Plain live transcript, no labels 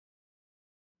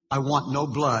I want no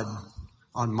blood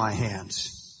on my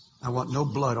hands. I want no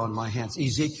blood on my hands.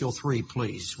 Ezekiel 3,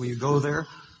 please. Will you go there?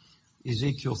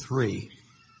 Ezekiel 3.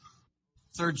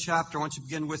 Third chapter, I want you to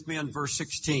begin with me on verse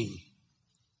 16.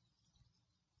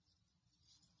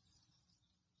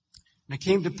 And it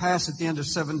came to pass at the end of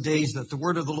 7 days that the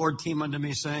word of the Lord came unto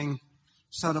me, saying,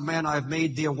 Son of man, I have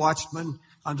made thee a watchman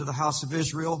unto the house of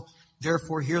Israel.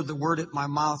 Therefore hear the word at my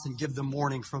mouth, and give them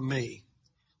warning from me.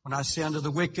 When I say unto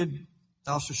the wicked,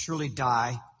 thou shalt surely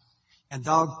die, and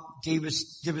thou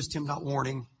givest him not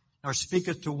warning, nor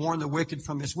speaketh to warn the wicked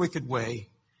from his wicked way,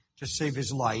 to save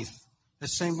his life. The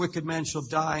same wicked man shall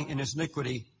die in his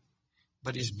iniquity,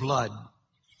 but his blood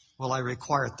will I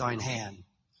require at thine hand.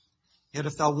 Yet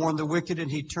if thou warn the wicked,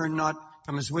 and he turn not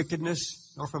from his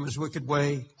wickedness, nor from his wicked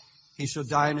way, he shall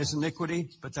die in his iniquity,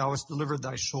 but thou hast delivered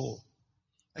thy soul.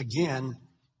 Again,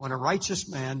 when a righteous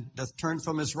man doth turn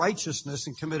from his righteousness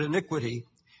and commit iniquity,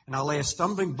 and I lay a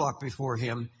stumbling block before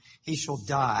him, he shall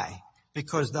die,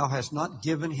 because thou hast not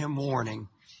given him warning.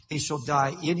 He shall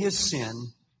die in his sin,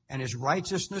 and his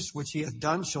righteousness which he hath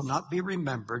done shall not be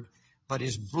remembered, but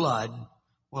his blood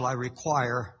will I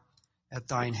require at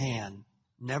thine hand.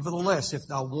 Nevertheless, if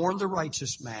thou warn the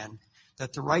righteous man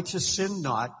that the righteous sin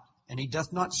not, and he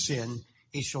doth not sin,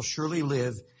 he shall surely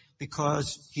live,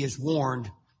 because he is warned.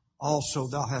 Also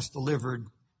thou hast delivered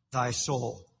thy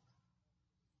soul.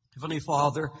 Heavenly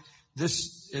Father,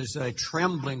 this is a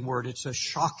trembling word. It's a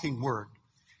shocking word.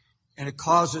 And it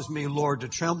causes me, Lord, to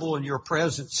tremble in your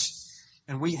presence.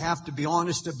 And we have to be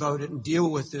honest about it and deal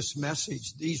with this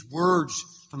message, these words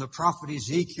from the prophet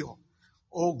Ezekiel.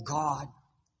 Oh God,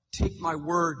 take my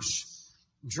words,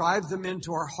 drive them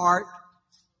into our heart,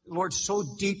 Lord, so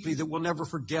deeply that we'll never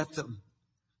forget them.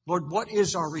 Lord, what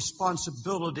is our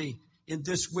responsibility in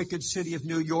this wicked city of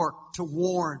New York to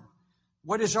warn?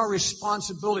 What is our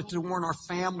responsibility to warn our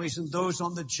families and those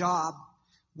on the job?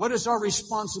 What is our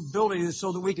responsibility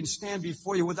so that we can stand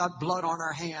before you without blood on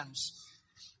our hands?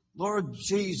 Lord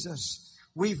Jesus,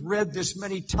 we've read this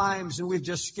many times and we've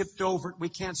just skipped over it. We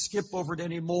can't skip over it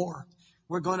anymore.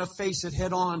 We're going to face it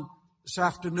head on this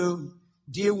afternoon.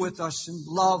 Deal with us in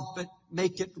love, but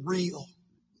make it real.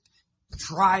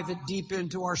 Drive it deep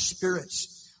into our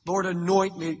spirits. Lord,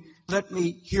 anoint me. Let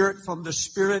me hear it from the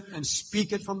Spirit and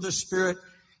speak it from the Spirit.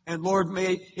 And Lord,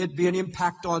 may it be an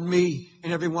impact on me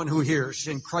and everyone who hears.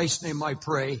 In Christ's name I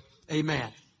pray.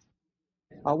 Amen.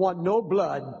 I want no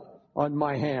blood on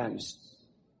my hands.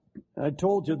 I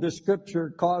told you this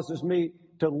scripture causes me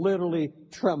to literally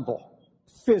tremble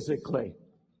physically,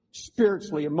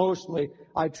 spiritually, emotionally.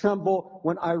 I tremble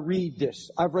when I read this.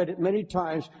 I've read it many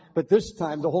times, but this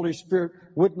time the Holy Spirit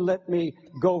wouldn't let me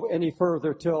go any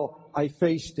further till I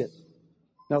faced it.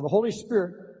 Now the Holy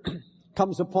Spirit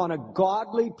comes upon a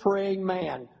godly praying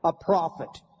man, a prophet.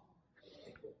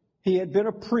 He had been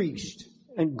a priest,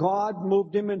 and God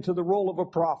moved him into the role of a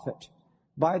prophet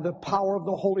by the power of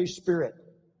the Holy Spirit.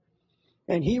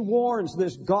 And he warns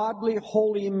this godly,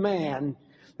 holy man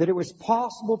that it was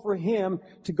possible for him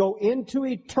to go into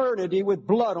eternity with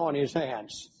blood on his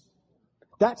hands.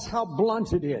 That's how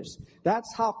blunt it is.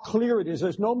 That's how clear it is.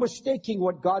 There's no mistaking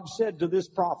what God said to this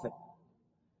prophet.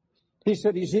 He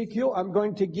said, Ezekiel, I'm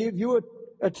going to give you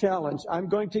a challenge. I'm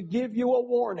going to give you a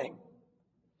warning.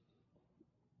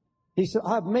 He said,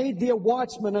 I've made thee a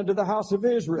watchman unto the house of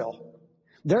Israel.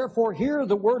 Therefore hear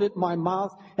the word at my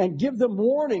mouth and give them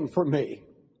warning for me.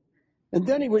 And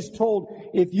then he was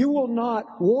told, if you will not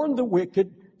warn the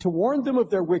wicked, to warn them of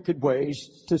their wicked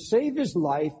ways, to save his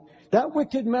life, that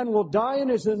wicked man will die in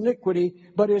his iniquity,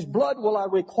 but his blood will I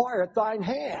require at thine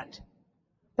hand.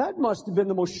 That must have been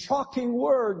the most shocking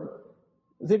word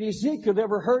that Ezekiel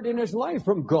ever heard in his life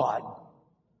from God.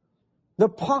 The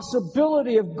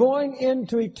possibility of going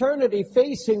into eternity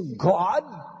facing God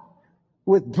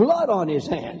with blood on his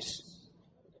hands.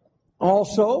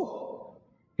 Also,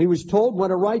 he was told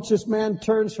when a righteous man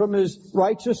turns from his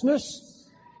righteousness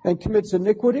and commits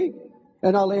iniquity,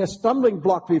 and I'll lay a stumbling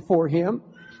block before him.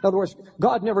 In other words,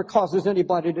 God never causes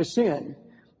anybody to sin.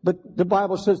 But the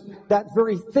Bible says that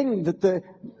very thing that the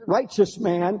righteous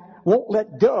man won't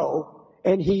let go,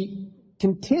 and he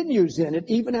continues in it,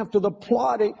 even after the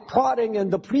prodding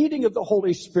and the pleading of the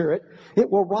Holy Spirit, it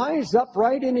will rise up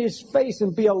right in his face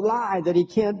and be a lie that he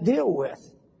can't deal with.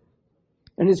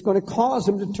 And it's going to cause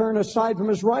him to turn aside from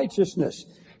his righteousness.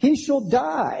 He shall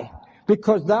die,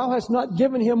 because thou hast not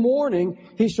given him warning.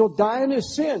 He shall die in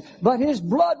his sin, but his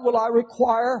blood will I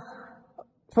require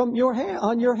from your hand,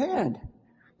 on your hand.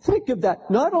 Think of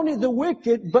that. Not only the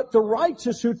wicked, but the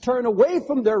righteous who turn away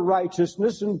from their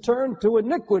righteousness and turn to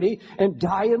iniquity and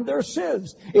die in their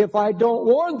sins. If I don't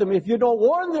warn them, if you don't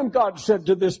warn them, God said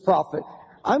to this prophet,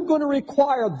 I'm going to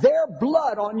require their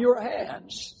blood on your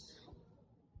hands.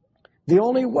 The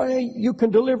only way you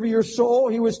can deliver your soul,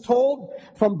 he was told,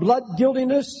 from blood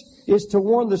guiltiness is to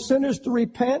warn the sinners to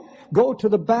repent, go to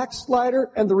the backslider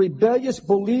and the rebellious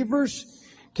believers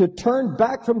to turn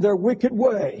back from their wicked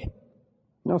way.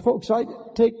 Now, folks, I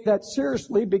take that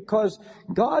seriously because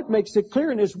God makes it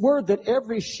clear in His Word that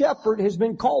every shepherd has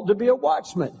been called to be a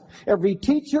watchman. Every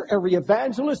teacher, every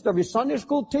evangelist, every Sunday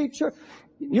school teacher,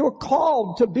 you're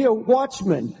called to be a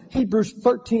watchman. Hebrews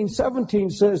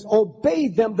 13:17 says, obey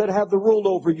them that have the rule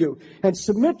over you, and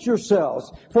submit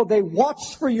yourselves, for they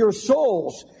watch for your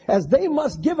souls, as they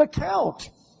must give account,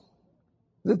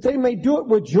 that they may do it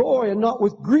with joy and not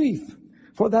with grief,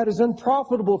 for that is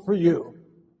unprofitable for you.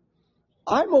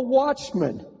 I'm a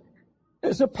watchman.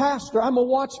 As a pastor, I'm a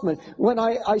watchman. When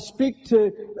I speak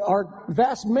to our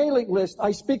vast mailing list,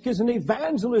 I speak as an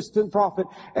evangelist and prophet.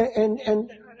 And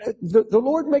the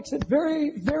Lord makes it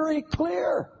very, very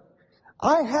clear.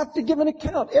 I have to give an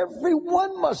account.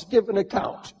 Everyone must give an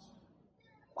account.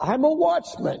 I'm a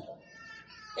watchman.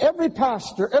 Every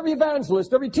pastor, every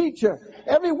evangelist, every teacher,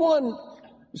 everyone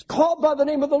is called by the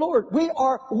name of the Lord. We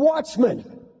are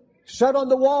watchmen set on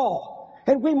the wall.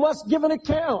 And we must give an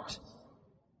account.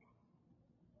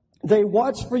 They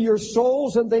watch for your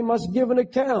souls and they must give an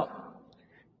account.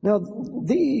 Now,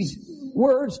 these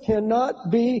words cannot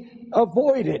be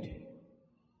avoided.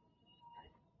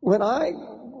 When I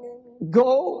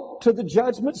go to the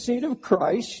judgment seat of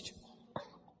Christ,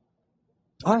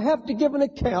 I have to give an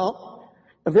account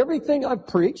of everything I've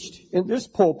preached in this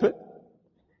pulpit.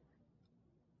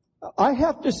 I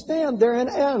have to stand there and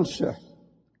answer.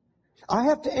 I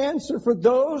have to answer for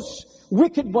those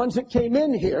wicked ones that came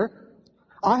in here.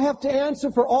 I have to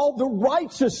answer for all the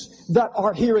righteous that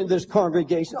are here in this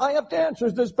congregation. I have to answer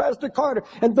as does Pastor Carter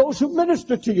and those who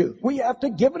minister to you. We have to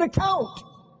give an account.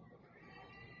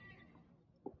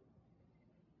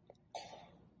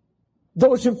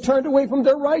 Those who've turned away from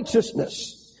their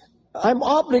righteousness. I'm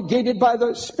obligated by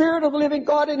the Spirit of the living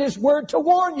God in His Word to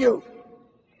warn you,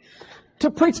 to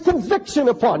preach conviction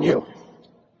upon you,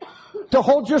 to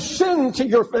hold your sin to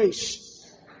your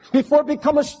face before it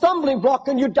become a stumbling block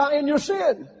and you die in your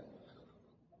sin.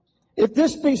 If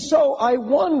this be so, I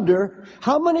wonder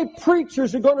how many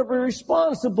preachers are going to be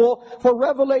responsible for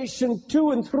Revelation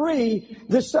 2 and 3,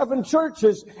 the 7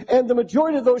 churches, and the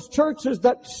majority of those churches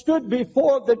that stood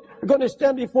before are going to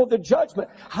stand before the judgment.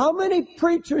 How many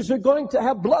preachers are going to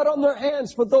have blood on their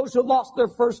hands for those who lost their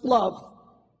first love?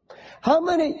 How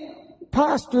many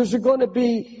pastors are going to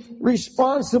be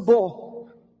responsible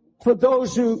for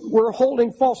those who were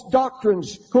holding false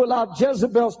doctrines, who allowed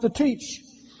Jezebels to teach,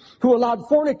 who allowed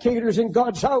fornicators in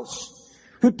God's house,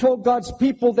 who told God's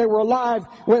people they were alive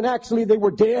when actually they were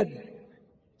dead,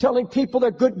 telling people their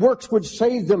good works would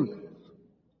save them,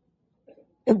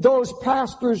 and those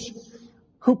pastors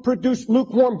who produced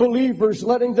lukewarm believers,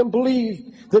 letting them believe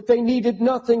that they needed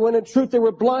nothing when in truth they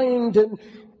were blind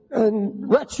and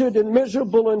wretched and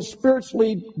miserable and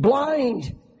spiritually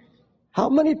blind. How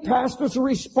many pastors are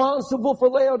responsible for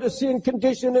Laodicean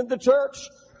condition in the church?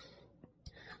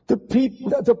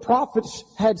 The prophets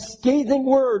had scathing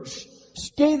words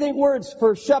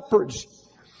for shepherds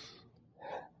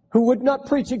who would not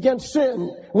preach against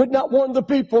sin, would not warn the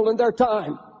people in their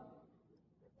time.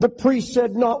 The priest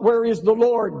said not, where is the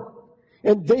Lord?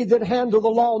 And they that handle the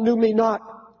law knew me not.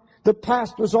 The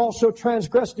pastors also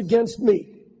transgressed against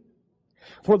me.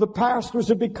 For the pastors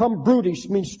have become brutish,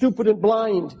 means stupid and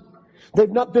blind. They've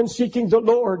not been seeking the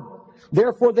Lord.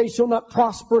 Therefore they shall not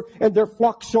prosper, and their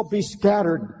flocks shall be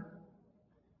scattered.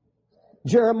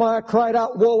 Jeremiah cried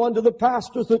out, woe unto the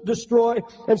pastors that destroy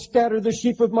and scatter the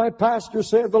sheep of my pasture,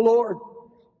 saith the Lord.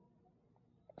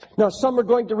 Now some are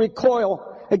going to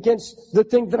recoil against the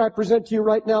thing that I present to you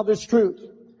right now, this truth.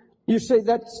 You say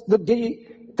that's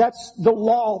the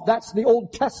law, that's the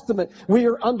Old Testament. We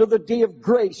are under the day of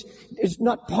grace. It's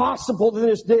not possible in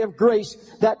this day of grace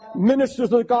that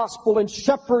ministers of the gospel and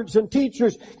shepherds and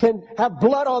teachers can have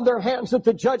blood on their hands at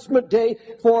the judgment day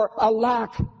for a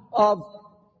lack of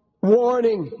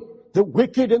warning the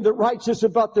wicked and the righteous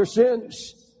about their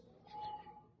sins.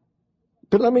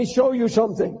 But let me show you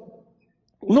something.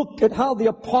 Look at how the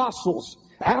apostles,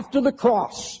 after the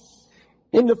cross,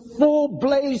 in the full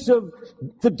blaze of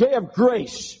the day of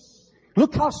grace,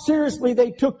 look how seriously they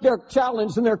took their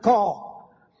challenge and their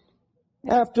call.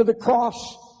 After the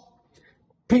cross,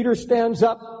 Peter stands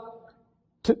up.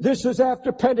 This is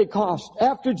after Pentecost,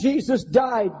 after Jesus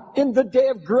died in the day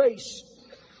of grace.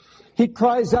 He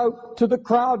cries out to the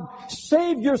crowd,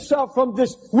 save yourself from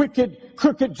this wicked,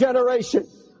 crooked generation.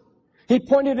 He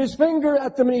pointed his finger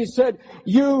at them and he said,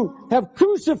 you have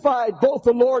crucified both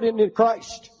the Lord and the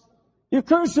Christ. You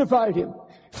crucified him.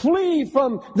 Flee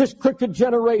from this crooked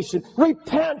generation.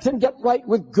 Repent and get right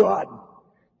with God.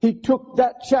 He took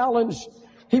that challenge.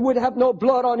 He would have no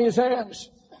blood on his hands.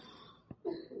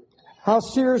 How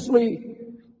seriously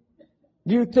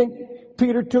do you think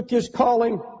Peter took his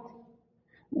calling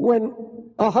when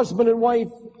a husband and wife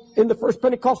in the first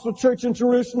Pentecostal church in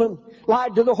Jerusalem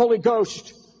lied to the Holy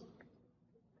Ghost?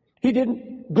 He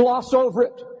didn't gloss over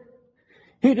it.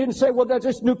 He didn't say, well, they're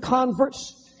just new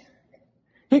converts.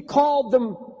 He called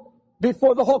them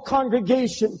before the whole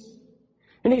congregation.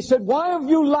 And he said, why have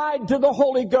you lied to the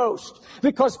Holy Ghost?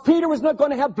 Because Peter was not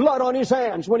going to have blood on his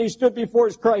hands when he stood before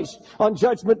his Christ on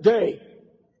Judgment Day.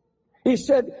 He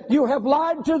said, you have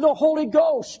lied to the Holy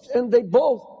Ghost. And they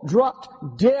both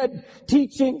dropped dead,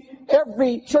 teaching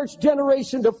every church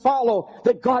generation to follow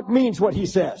that God means what he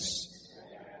says.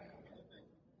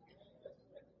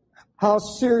 How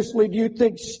seriously do you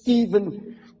think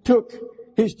Stephen took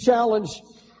his challenge,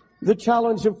 the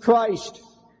challenge of Christ,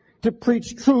 to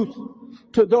preach truth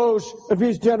to those of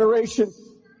his generation?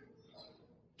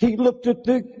 He looked at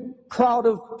the crowd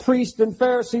of priests and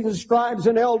Pharisees and scribes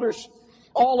and elders,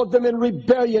 all of them in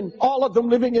rebellion, all of them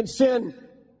living in sin.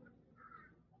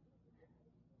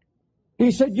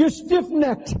 He said, you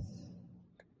stiff-necked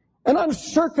and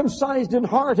uncircumcised in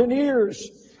heart and ears,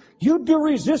 you do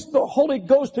resist the Holy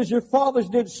Ghost as your fathers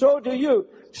did, so do you.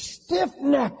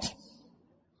 Stiff-necked.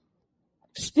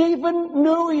 Stephen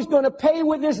knew he's going to pay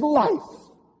with his life.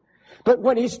 But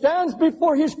when he stands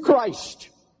before his Christ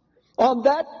on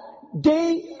that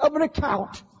day of an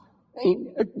account,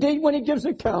 a day when he gives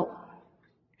account,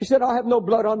 he said, I have no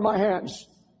blood on my hands.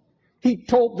 He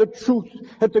told the truth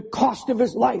at the cost of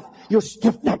his life. You're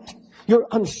stiff-necked. You're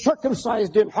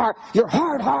uncircumcised in heart. You're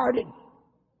hard-hearted.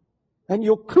 And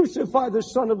you'll crucify the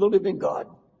Son of the living God.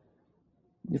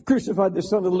 You've crucified the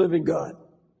Son of the living God.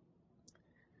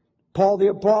 Paul the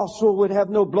Apostle would have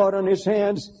no blood on his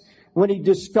hands when he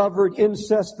discovered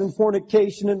incest and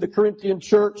fornication in the Corinthian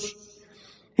church.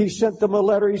 He sent them a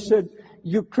letter. He said,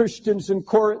 you Christians in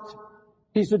Corinth,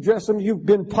 he's addressing them, you've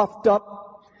been puffed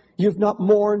up. You've not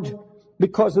mourned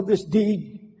because of this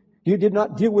deed. You did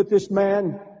not deal with this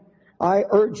man. I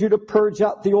urge you to purge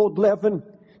out the old leaven.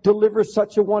 Deliver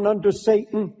such a one unto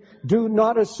Satan. Do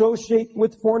not associate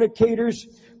with fornicators.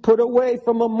 Put away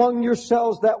from among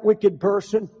yourselves that wicked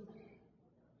person.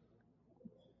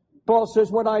 Paul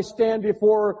says, when I stand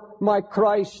before my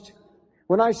Christ,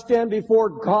 when I stand before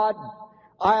God,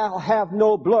 I'll have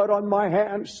no blood on my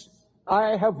hands.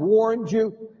 I have warned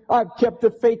you. I've kept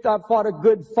the faith. I've fought a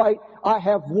good fight. I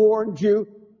have warned you.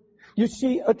 You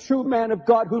see, a true man of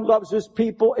God who loves his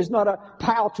people is not a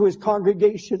pal to his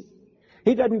congregation.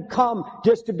 He doesn't come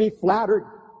just to be flattered.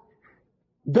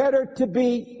 Better to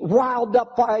be riled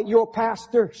up by your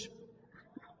pastors.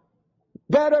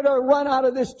 Better to run out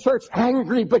of this church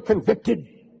angry but convicted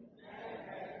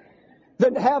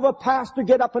than have a pastor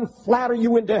get up and flatter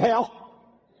you into hell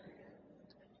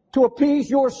to appease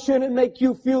your sin and make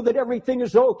you feel that everything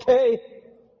is okay.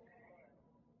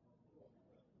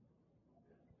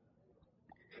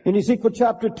 In Ezekiel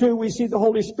chapter 2, we see the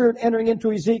Holy Spirit entering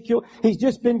into Ezekiel. He's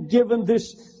just been given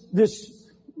this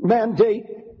mandate.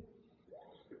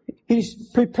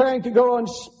 He's preparing to go and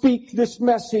speak this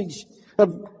message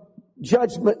of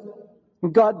judgment.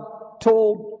 And God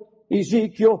told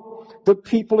Ezekiel, the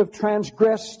people have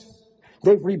transgressed.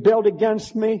 They've rebelled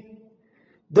against me.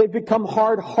 They've become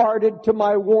hard-hearted to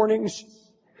my warnings.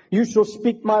 You shall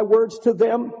speak my words to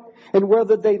them. And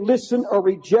whether they listen or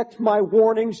reject my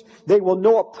warnings, they will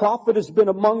know a prophet has been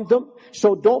among them.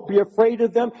 So don't be afraid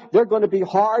of them. They're going to be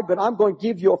hard, but I'm going to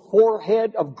give you a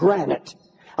forehead of granite.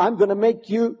 I'm going to make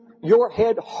your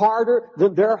head harder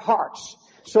than their hearts.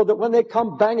 So that when they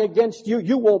come bang against you,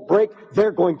 you won't break.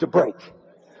 They're going to break.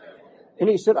 And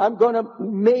he said, I'm going to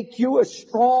make you a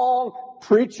strong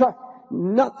preacher.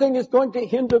 Nothing is going to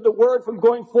hinder the word from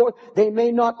going forth. They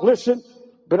may not listen,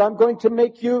 but I'm going to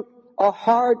make you a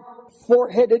hard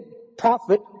foreheaded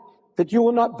prophet that you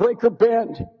will not break or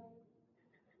bend.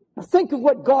 Now think of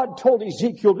what God told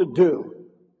Ezekiel to do.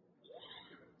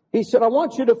 He said, I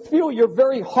want you to fill your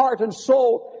very heart and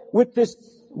soul with this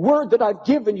word that I've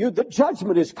given you, that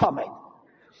judgment is coming.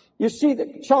 You see,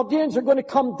 the Chaldeans are going to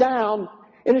come down,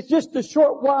 and it's just a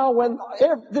short while when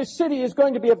the city is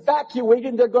going to be evacuated,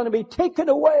 and they're going to be taken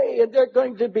away, and they're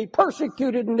going to be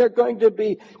persecuted, and they're going to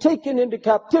be taken into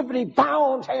captivity,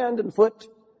 bound hand and foot.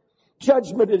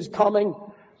 Judgment is coming.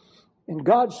 And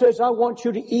God says, I want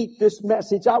you to eat this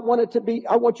message. I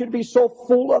want you to be so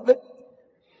full of it.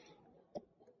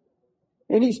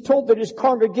 And he's told that his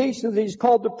congregation that he's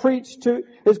called to preach to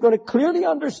is going to clearly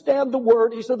understand the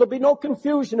word. He said there'll be no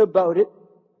confusion about it.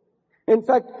 In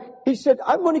fact, he said,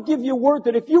 I'm going to give you a word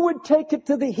that if you would take it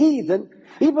to the heathen,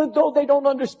 even though they don't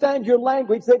understand your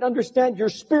language, they'd understand your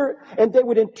spirit, and they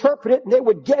would interpret it, and they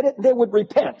would get it, and they would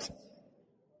repent.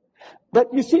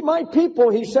 But you see, my people,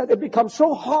 he said, it becomes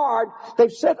so hard.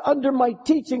 They've sat under my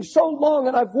teaching so long,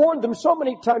 and I've warned them so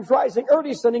many times, rising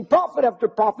early, sending prophet after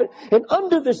prophet. And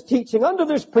under this teaching, under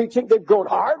this preaching, they've grown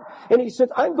hard. And he said,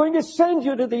 I'm going to send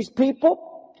you to these people.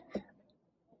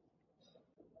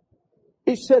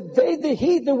 He said, they, the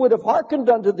heathen, would have hearkened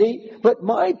unto thee, but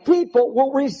my people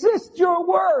will resist your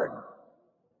word.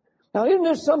 Now, isn't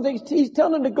there something? He's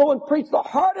telling them to go and preach the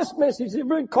hardest message they've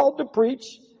been called to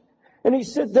preach. And he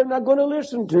said, they're not going to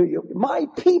listen to you. My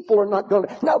people are not going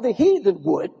to. Now, the heathen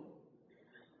would.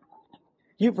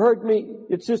 You've heard me,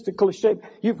 it's just a cliche.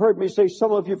 You've heard me say,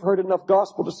 some of you have heard enough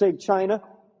gospel to save China.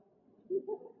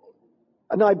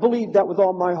 And I believe that with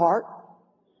all my heart.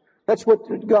 That's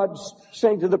what God's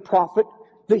saying to the prophet.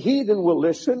 The heathen will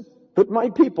listen, but my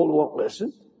people won't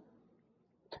listen.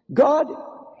 God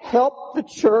help the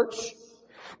church.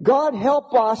 God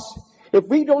help us if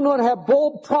we do not have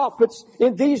bold prophets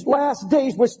in these last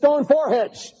days with stone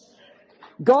foreheads.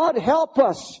 God help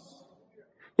us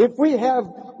if we have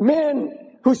men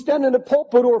who stand in the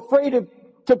pulpit who are afraid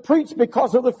to preach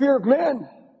because of the fear of men.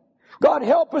 God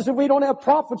help us if we don't have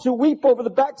prophets who weep over the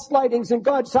backslidings in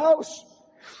God's house.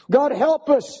 God help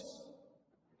us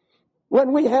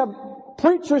when we have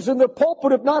preachers in the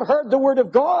pulpit who have not heard the word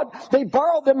of God. They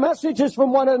borrow the messages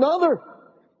from one another.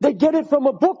 They get it from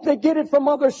a book. They get it from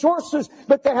other sources,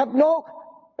 but they have no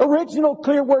original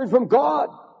clear word from God.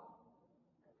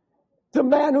 The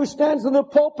man who stands in the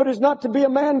pulpit is not to be a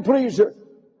man pleaser.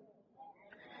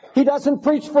 He doesn't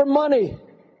preach for money.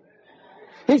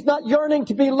 He's not yearning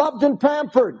to be loved and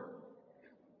pampered.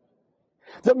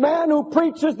 The man who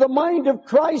preaches the mind of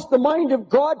Christ, the mind of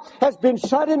God, has been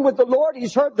shut in with the Lord.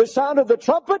 He's heard the sound of the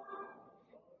trumpet,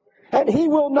 and he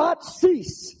will not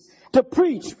cease to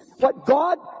preach what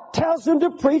God tells him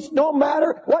to preach, no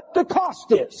matter what the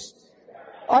cost is.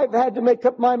 I've had to make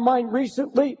up my mind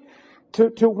recently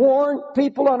to warn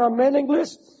people on our mailing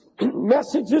list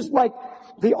messages like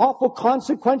the awful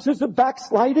consequences of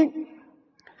backsliding.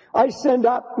 I send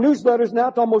out newsletters now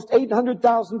to almost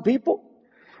 800,000 people.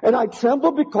 And I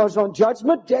tremble because on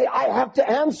Judgment Day, I have to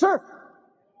answer.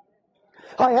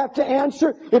 I have to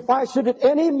answer if I should at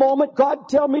any moment, God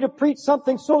tell me to preach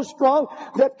something so strong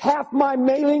that half my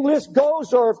mailing list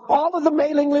goes, or if all of the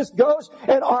mailing list goes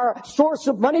and our source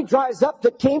of money dries up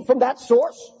that came from that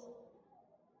source.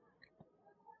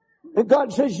 And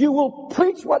God says, you will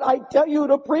preach what I tell you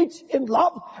to preach in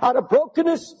love, out of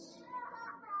brokenness.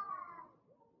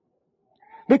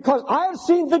 Because I have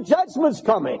seen the judgments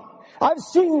coming. I've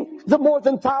seen the more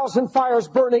than 1,000 fires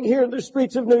burning here in the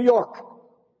streets of New York.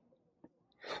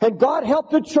 And God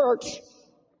help the church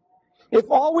if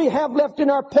all we have left in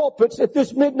our pulpits at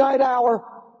this midnight hour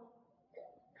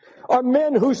are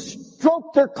men who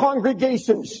stroke their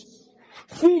congregations,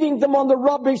 feeding them on the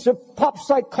rubbish of pop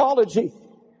psychology,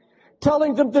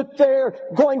 telling them that they're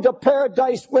going to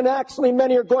paradise when actually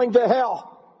many are going to hell.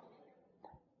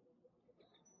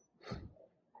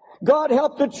 God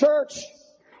help the church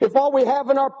if all we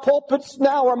have in our pulpits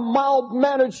now are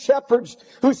mild-mannered shepherds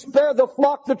who spare the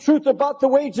flock the truth about the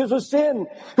wages of sin,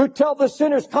 who tell the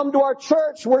sinners, come to our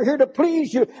church, we're here to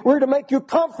please you, we're here to make you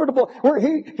comfortable, we're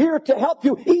here to help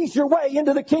you ease your way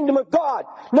into the kingdom of God.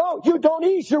 No, you don't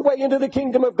ease your way into the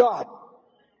kingdom of God.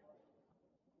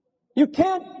 You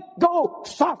can't go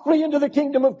softly into the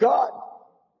kingdom of God.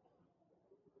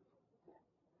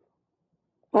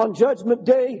 On Judgment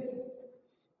Day,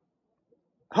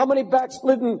 how many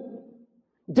backslidden,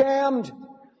 damned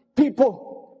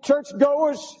people,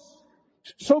 churchgoers,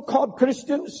 so-called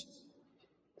Christians,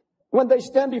 when they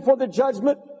stand before the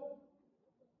judgment,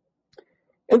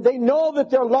 and they know that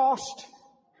they're lost,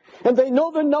 and they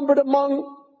know they're numbered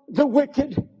among the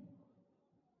wicked,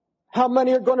 how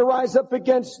many are going to rise up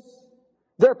against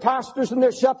their pastors and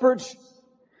their shepherds,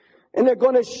 and they're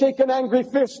going to shake an angry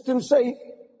fist and say,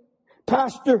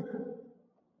 Pastor,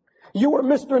 you were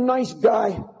Mr. Nice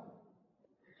Guy.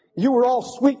 You were all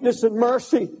sweetness and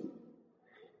mercy.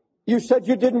 You said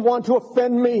you didn't want to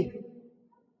offend me.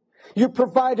 You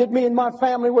provided me and my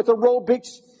family with aerobics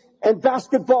and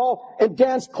basketball and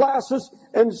dance classes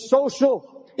and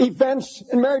social events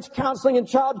and marriage counseling and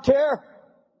child care.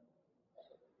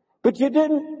 But you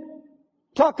didn't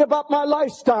talk about my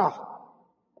lifestyle.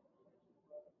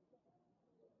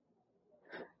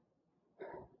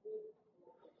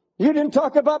 You didn't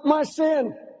talk about my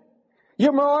sin.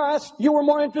 You were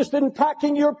more interested in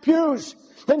packing your pews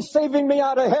than saving me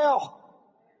out of hell.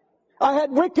 I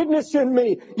had wickedness in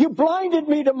me. You blinded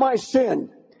me to my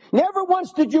sin. Never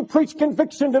once did you preach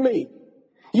conviction to me.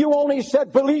 You only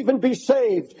said, believe and be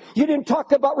saved. You didn't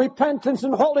talk about repentance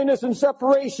and holiness and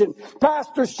separation.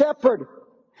 Pastor, shepherd,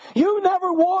 you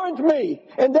never warned me.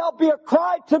 And there'll be a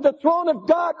cry to the throne of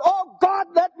God, oh God,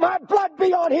 let my blood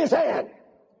be on his hand.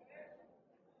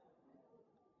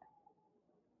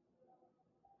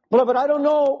 Beloved, I don't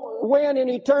know when in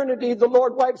eternity the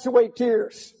Lord wipes away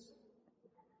tears.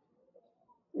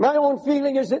 My own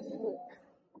feeling is that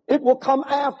it will come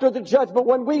after the judgment.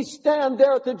 When we stand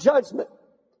there at the judgment,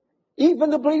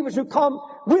 even the believers who come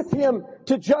with him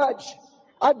to judge,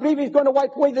 I believe he's going to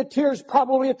wipe away the tears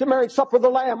probably at the marriage supper of the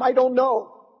Lamb. I don't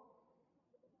know.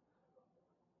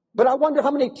 But I wonder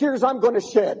how many tears I'm going to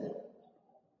shed.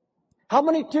 How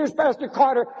many tears, Pastor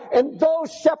Carter, and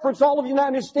those shepherds all over the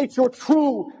United States who are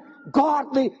true,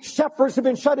 godly shepherds have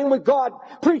been shedding with God,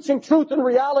 preaching truth and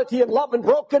reality and love and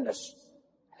brokenness.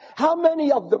 How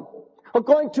many of them are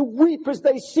going to weep as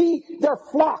they see their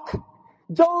flock,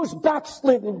 those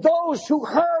backslidden, those who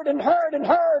heard and hardened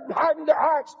their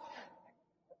hearts?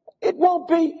 It won't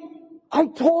be, I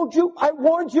told you, I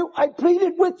warned you, I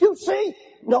pleaded with you, see?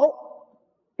 No,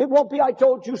 it won't be, I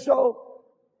told you so.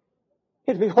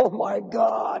 It'll be, oh my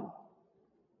God,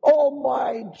 oh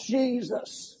my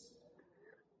Jesus,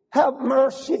 have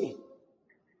mercy.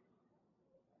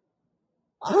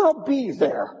 I'll be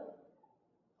there.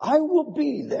 I will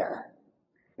be there.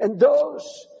 And those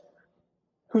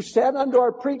who sat under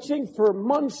our preaching for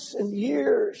months and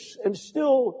years and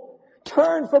still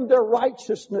turned from their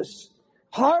righteousness,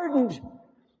 hardened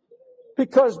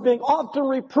because being often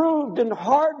reproved and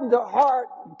hardened the heart,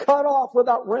 cut off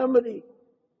without remedy.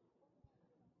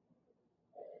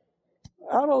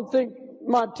 I don't think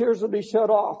my tears will be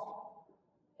shut off.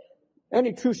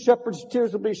 Any true shepherd's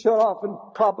tears will be shut off and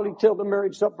probably till the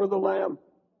marriage supper of the Lamb,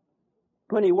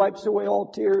 when he wipes away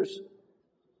all tears.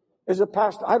 As a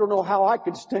pastor, I don't know how I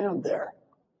could stand there.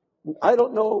 I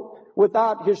don't know,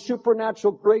 without his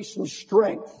supernatural grace and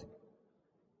strength,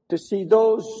 to see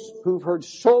those who've heard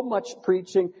so much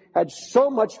preaching, had so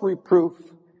much reproof,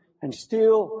 and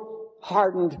still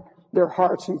hardened their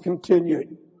hearts and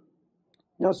continued.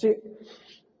 Now see,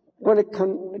 when it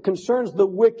concerns the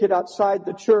wicked outside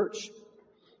the church,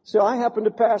 so I happen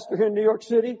to pastor here in New York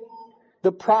City,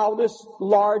 the proudest,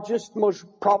 largest,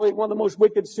 probably one of the most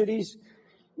wicked cities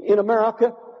in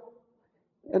America.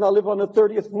 And I live on the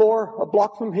 30th floor, a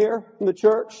block from here, from the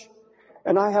church.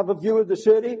 And I have a view of the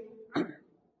city.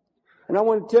 And I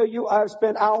want to tell you, I've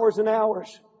spent hours and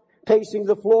hours pacing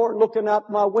the floor, looking out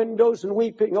my windows and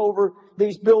weeping over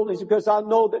these buildings, because I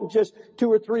know that in just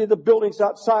 2 or 3 of the buildings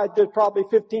outside, there's probably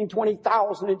 15,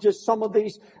 20,000 in just some of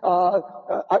these.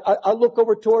 I look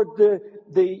over toward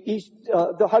the east,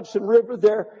 the Hudson River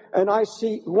there, and I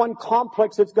see one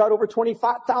complex that's got over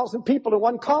 25,000 people in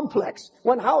one complex,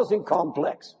 one housing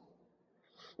complex.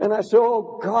 And I say,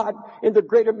 oh God, in the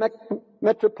greater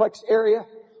Metroplex area,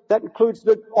 that includes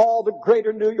all the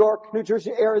greater New York, New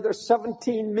Jersey area, there's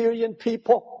 17 million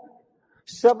people.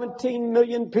 17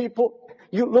 million people.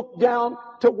 You look down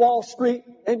to Wall Street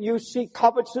and you see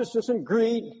covetousness and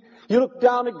greed. You look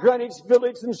down at Greenwich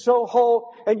Village and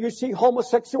Soho and you see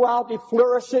homosexuality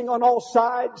flourishing on all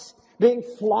sides, being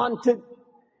flaunted.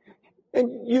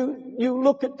 And you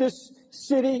look at this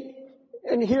city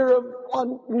and hear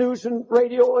on news and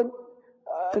radio and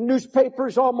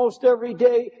newspapers almost every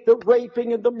day, the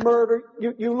raping and the murder.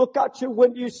 You look out your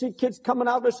window, you see kids coming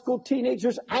out of school,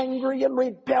 teenagers angry and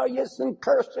rebellious and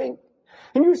cursing.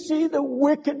 And you see the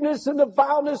wickedness and the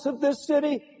vileness of this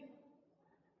city.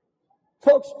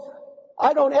 Folks,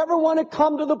 I don't ever want to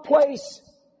come to the place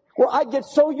where I get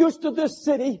so used to this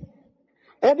city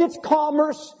and its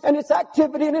commerce and its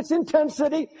activity and its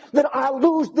intensity that I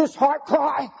lose this heart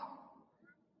cry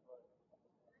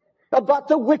about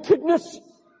the wickedness.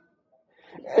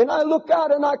 And I look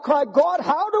out and I cry, God,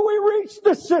 how do we reach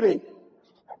the city?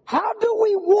 How do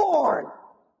we warn?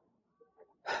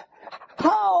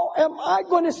 How am I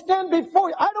going to stand before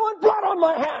you? I don't want blood on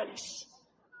my hands.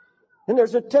 And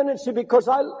there's a tendency, because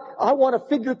I want to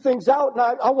figure things out, and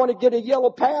I want to get a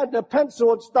yellow pad and a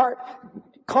pencil and start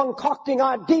concocting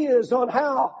ideas on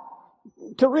how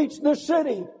to reach the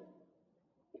city.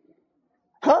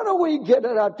 How do we get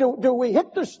it out? Do we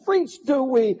hit the streets? Do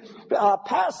we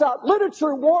pass out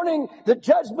literature warning the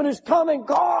judgment is coming?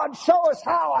 God, show us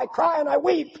how. I cry and I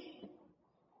weep.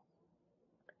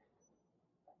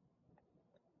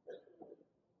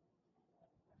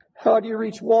 How do you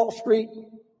reach Wall Street?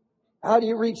 How do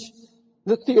you reach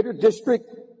the theater district?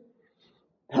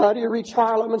 How do you reach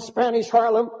Harlem in Spanish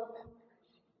Harlem?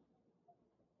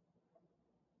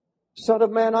 Son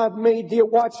of man, I've made thee a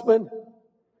watchman.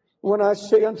 When I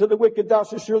say unto the wicked, thou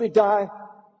shalt surely die,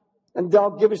 and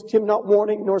thou givest him not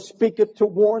warning, nor speaketh to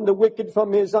warn the wicked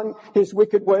from his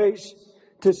wicked ways,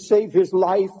 to save his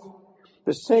life.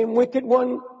 The same wicked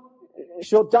one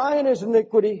shall die in his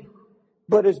iniquity,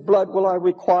 but his blood will I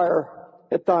require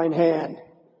at thine hand.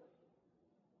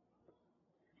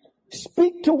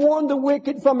 Speak to warn the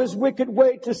wicked from his wicked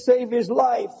way, to save his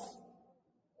life.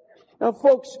 Now,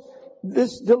 folks,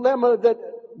 this dilemma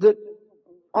that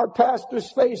our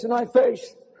pastors face and I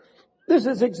face, this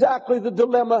is exactly the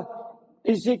dilemma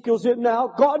Ezekiel's in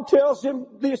now. God tells him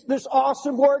this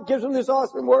awesome word, gives him this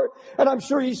awesome word, and I'm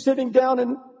sure he's sitting down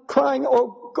and crying,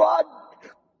 oh God,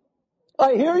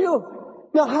 I hear you.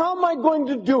 Now how am I going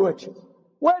to do it?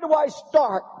 Where do I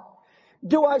start?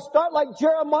 Do I start like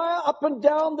Jeremiah up and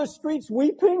down the streets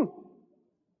weeping?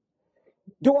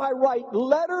 Do I write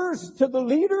letters to the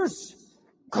leaders?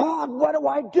 God, what do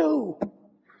I do?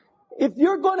 If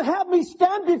you're going to have me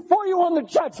stand before you on the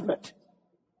judgment,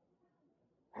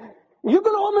 you're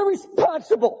going to hold me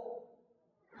responsible.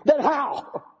 Then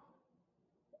how?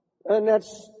 And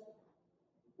that's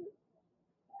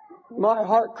my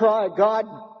heart cry. God,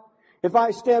 if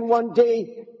I stand one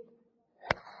day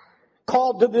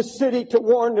called to this city to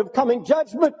warn of coming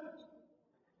judgment,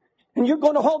 and you're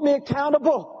going to hold me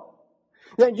accountable,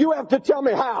 then you have to tell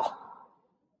me how.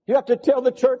 You have to tell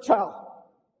the church how.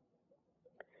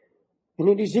 And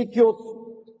in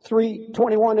Ezekiel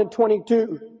 3:21 and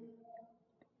 22,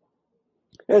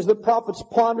 as the prophet's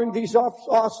pondering these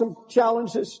awesome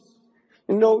challenges,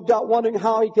 and no doubt wondering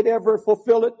how he could ever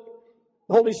fulfill it,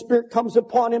 the Holy Spirit comes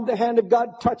upon him, the hand of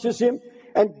God touches him,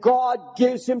 and God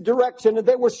gives him direction. And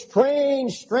they were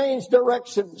strange, strange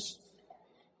directions.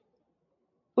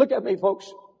 Look at me,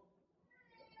 folks.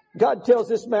 God tells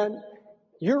this man,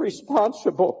 you're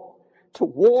responsible to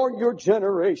warn your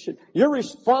generation. You're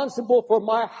responsible for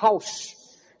my house,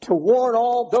 to warn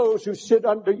all those who sit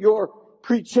under your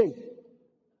preaching.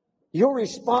 You're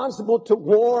responsible to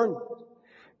warn.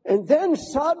 And then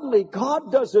suddenly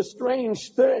God does a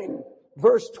strange thing.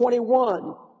 Verse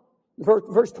 21,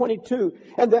 verse 22.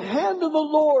 And the hand of the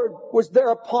Lord was there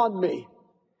upon me.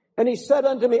 And he said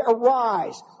unto me,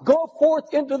 arise, go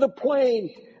forth into the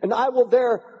plain, and I will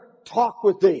there talk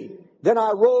with thee. Then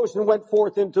I rose and went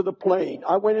forth into the plain.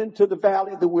 I went into the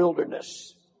valley of the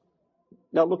wilderness.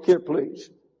 Now look here, please.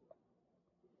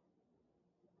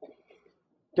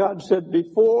 God said,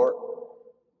 before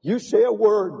you say a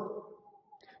word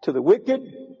to the wicked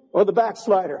or the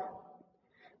backslider,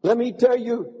 let me tell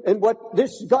you, and what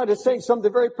this God is saying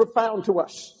something very profound to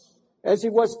us, as he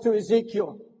was to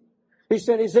Ezekiel. He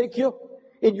said, Ezekiel,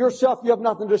 in yourself you have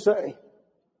nothing to say.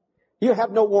 You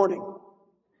have no warning.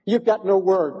 You've got no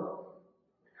word.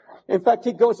 In fact,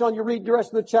 he goes on, you read the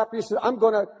rest of the chapter, he says, I'm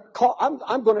going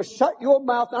to shut your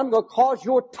mouth, and I'm going to cause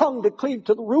your tongue to cleave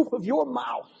to the roof of your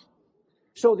mouth,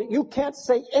 so that you can't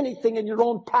say anything in your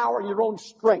own power and your own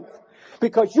strength.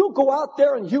 Because you'll go out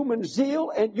there in human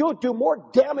zeal and you'll do more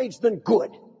damage than good.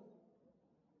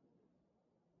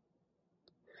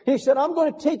 He said, I'm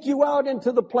going to take you out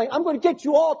into the plain. I'm going to get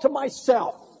you all to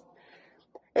myself.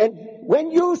 And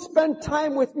when you spend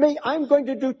time with me, I'm going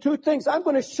to do two things. I'm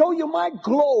going to show you my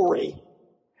glory.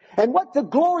 And what the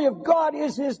glory of God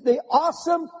is the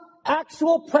awesome,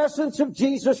 actual presence of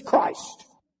Jesus Christ.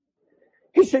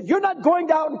 He said, you're not going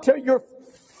out until you're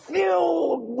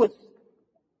filled with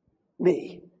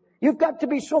me. You've got to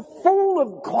be so full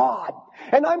of God.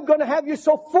 And I'm going to have you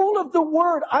so full of the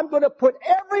Word, I'm going to put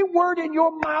every word in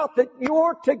your mouth that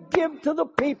you're to give to the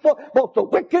people, both the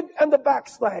wicked and the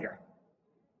backslider.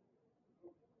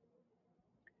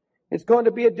 It's going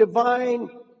to be a divine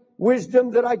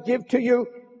wisdom that I give to you.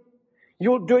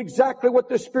 You'll do exactly what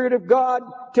the Spirit of God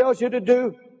tells you to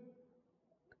do.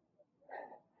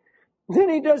 Then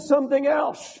he does something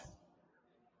else.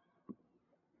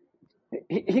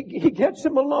 He gets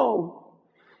him alone.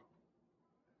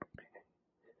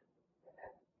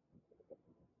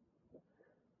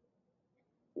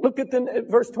 Look at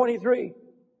verse 23.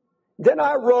 Then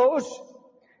I rose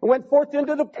and went forth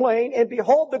into the plain, and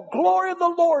behold, the glory of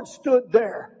the Lord stood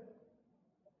there.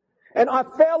 And I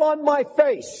fell on my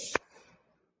face.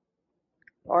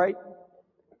 All right.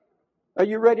 Are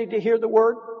you ready to hear the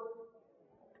word?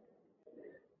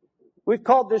 We've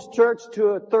called this church to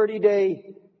a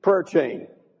 30-day prayer chain,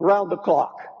 round the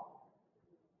clock.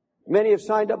 Many have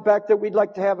signed up back there. We'd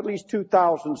like to have at least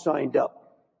 2,000 signed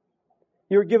up.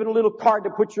 You're given a little card to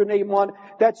put your name on.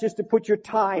 That's just to put your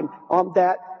time on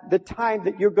that, the time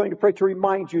that you're going to pray, to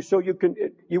remind you so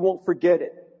you won't forget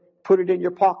it. put it in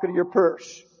your pocket of your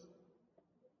purse.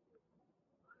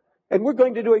 And we're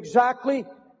going to do exactly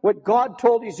what God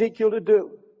told Ezekiel to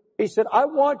do. He said, I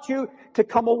want you to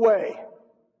come away.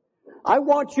 I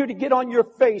want you to get on your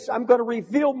face. I'm going to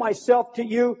reveal myself to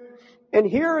you. And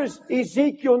here is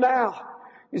Ezekiel now.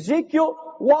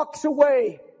 Ezekiel walks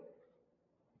away.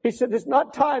 He said, it's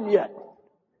not time yet.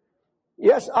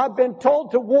 Yes, I've been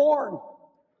told to warn.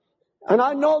 And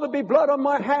I know there'll be blood on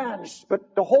my hands.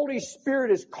 But the Holy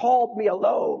Spirit has called me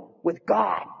alone with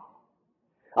God.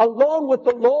 Alone with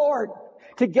the Lord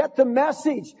to get the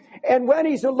message. And when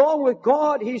he's alone with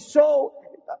God, he's so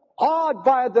awed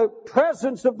by the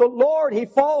presence of the Lord, he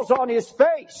falls on his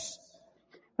face.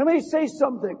 Let me say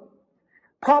something.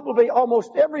 Probably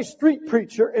almost every street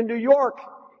preacher in New York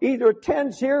either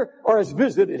attends here or has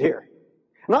visited here.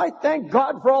 And I thank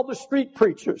God for all the street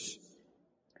preachers.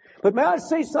 But may I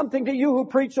say something to you who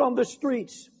preach on the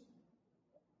streets?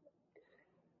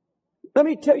 Let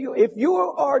me tell you, if you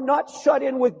are not shut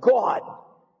in with God,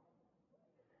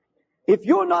 if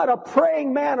you're not a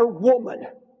praying man or woman,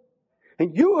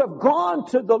 and you have gone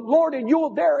to the Lord and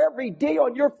you're there every day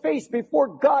on your face before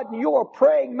God, and you're a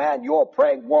praying man, you're a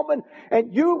praying woman,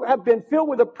 and you have been filled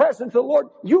with the presence of the Lord,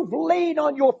 you've laid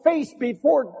on your face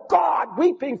before God,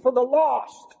 weeping for the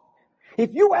lost.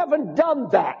 If you haven't done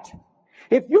that,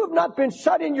 if you have not been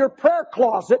shut in your prayer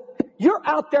closet, you're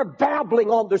out there babbling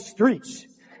on the streets.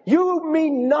 You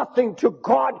mean nothing to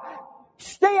God.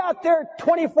 Stay out there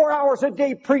 24 hours a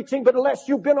day preaching, but unless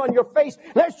you've been on your face,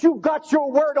 unless you got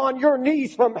your word on your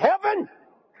knees from heaven,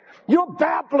 you're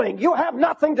babbling. You have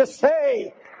nothing to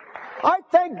say. I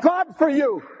thank God for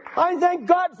you. I thank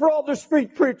God for all the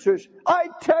street preachers. I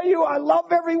tell you, I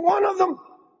love every one of them.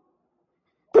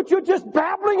 But you're just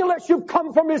babbling unless you've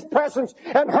come from His presence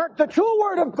and heard the true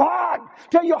word of God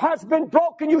till your heart's been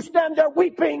broken. You stand there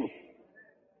weeping.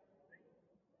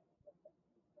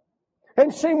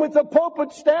 And same with the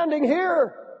pulpit standing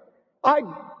here. I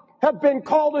have been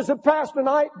called as a pastor, and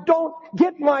I don't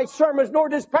get my sermons, nor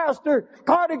does Pastor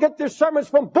Carter get their sermons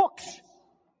from books.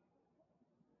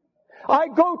 I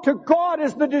go to God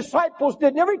as the disciples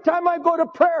did. And every time I go to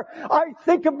prayer, I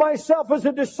think of myself as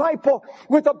a disciple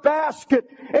with a basket.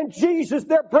 And Jesus,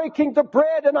 they're breaking the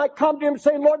bread. And I come to Him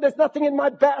saying, Lord, there's nothing in my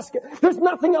basket. There's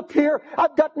nothing up here.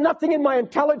 I've got nothing in my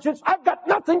intelligence. I've got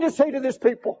nothing to say to this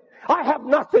people. I have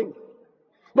nothing.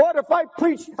 Lord, if I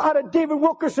preach out of David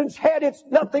Wilkerson's head, it's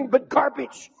nothing but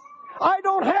garbage. I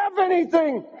don't have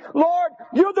anything. Lord,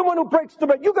 you're the one who breaks the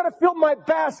bread. You got to fill my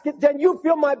basket, then you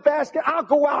fill my basket. I'll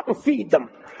go out and feed them.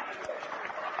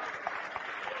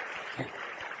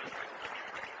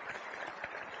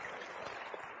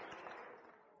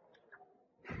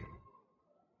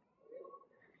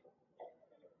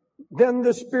 Then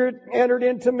the Spirit entered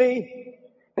into me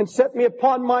and set me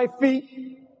upon my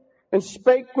feet and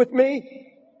spake with me.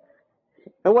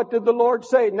 And what did the Lord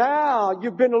say? Now,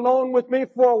 you've been alone with me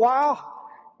for a while.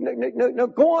 No,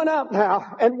 go on out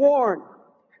now and warn.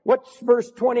 What's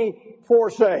verse 24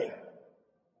 say?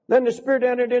 Then the Spirit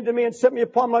entered into me and set me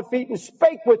upon my feet and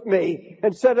spake with me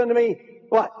and said unto me,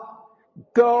 what?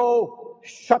 Go,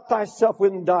 shut thyself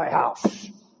within thy house.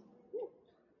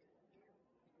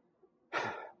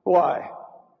 Why?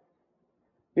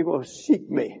 He will seek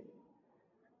me.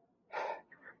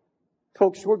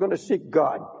 Folks, we're going to seek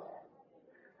God.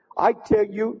 I tell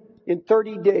you, in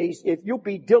 30 days, if you'll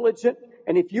be diligent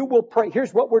and if you will pray,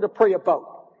 here's what we're to pray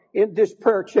about in this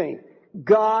prayer chain.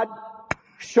 God,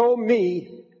 show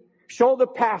me, show the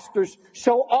pastors,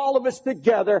 show all of us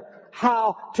together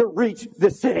how to reach the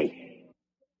city.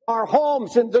 Our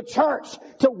homes and the church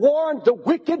to warn the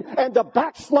wicked and the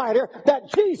backslider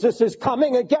that Jesus is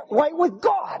coming and get right with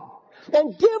God.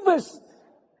 And give us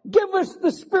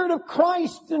the Spirit of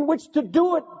Christ in which to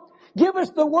do it. Give us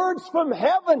the words from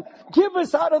heaven. Give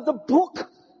us out of the book.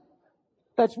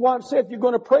 That's why I'm saying if you're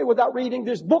going to pray without reading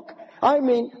this book, I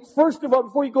mean, first of all,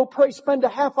 before you go pray, spend a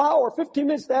half hour, 15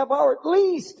 minutes to a half hour at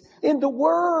least in the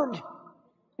Word.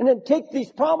 And then take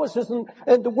these promises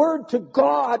and the Word to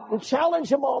God and challenge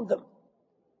Him on them.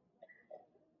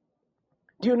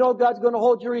 Do you know God's going to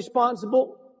hold you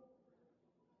responsible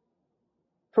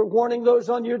for warning those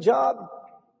on your job?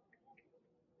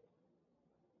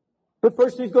 But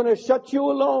first He's going to shut you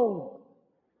alone.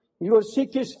 You will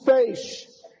seek His face.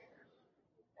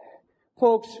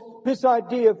 Folks, this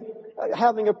idea of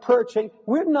having a prayer chain,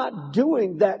 we're not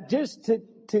doing that just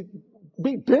to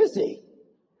be busy.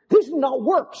 This is not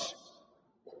works.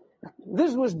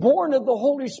 This was born of the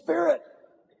Holy Spirit.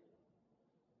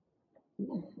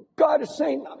 God is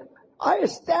saying, I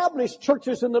established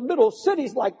churches in the middle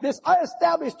cities like this. I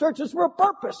established churches for a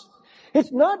purpose.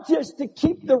 It's not just to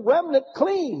keep the remnant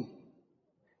clean.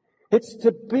 It's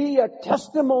to be a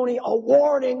testimony, a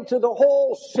warning to the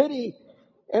whole city.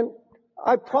 And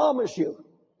I promise you,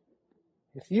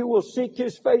 if you will seek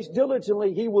His face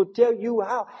diligently, He will tell you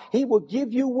how. He will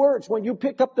give you words when you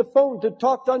pick up the phone to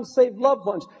talk to unsaved loved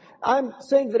ones. I'm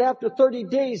saying that after 30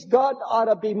 days, God ought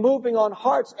to be moving on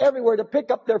hearts everywhere to pick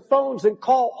up their phones and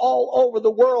call all over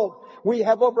the world. We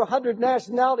have over 100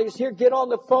 nationalities here. Get on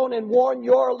the phone and warn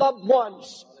your loved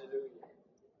ones.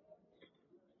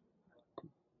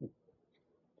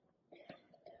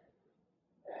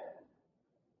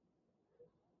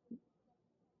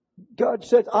 God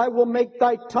said, I will make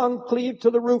thy tongue cleave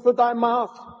to the roof of thy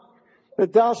mouth,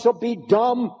 that thou shalt be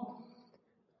dumb.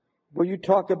 Well, you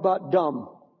talk about dumb.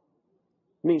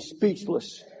 It means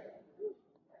speechless.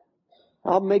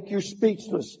 I'll make you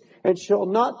speechless. And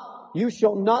you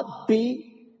shall not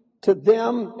be to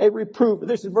them a reproof.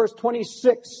 This is verse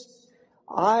 26.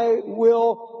 I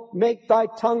will make thy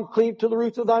tongue cleave to the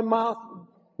roof of thy mouth.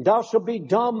 Thou shalt be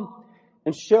dumb,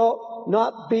 and shalt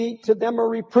not be to them a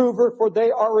reprover, for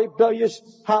they are a rebellious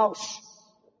house.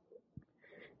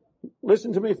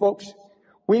 Listen to me, folks.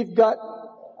 We've got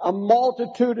a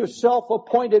multitude of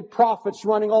self-appointed prophets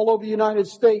running all over the United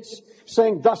States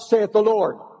saying, thus saith the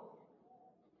Lord.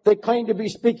 They claim to be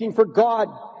speaking for God,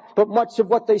 but much of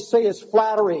what they say is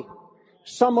flattery.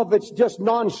 Some of it's just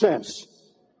nonsense.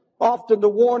 Often the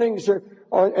warnings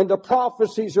and the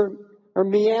prophecies are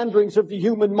meanderings of the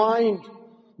human mind.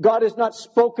 God has not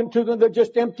spoken to them. They're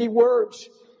just empty words.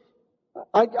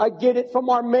 I get it from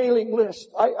our mailing list.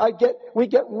 We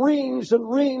get reams and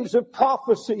reams of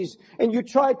prophecies, and you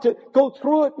try to go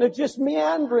through it, and they're just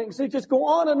meanderings. They just go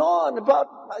on and on about,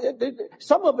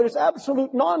 some of it is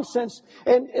absolute nonsense.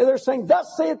 And they're saying,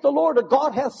 thus saith the Lord, or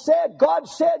God hath said, God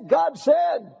said, God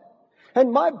said.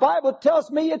 And my Bible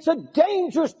tells me it's a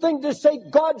dangerous thing to say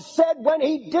God said when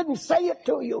He didn't say it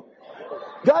to you.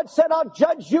 God said, I'll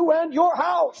judge you and your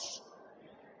house.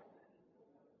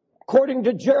 According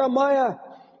to Jeremiah,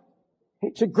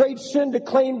 it's a great sin to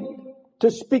claim to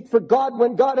speak for God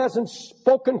when God hasn't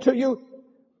spoken to you.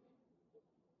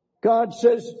 God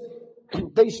says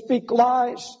they speak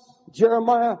lies.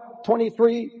 Jeremiah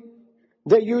 23,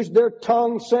 they use their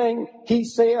tongue saying, He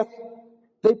saith.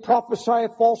 They prophesy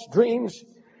false dreams.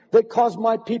 They cause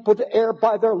my people to err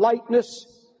by their lightness.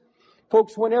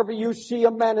 Folks, whenever you see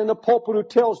a man in the pulpit who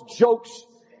tells jokes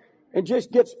and just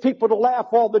gets people to laugh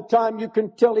all the time, you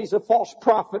can tell he's a false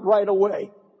prophet right away.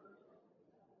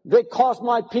 They cause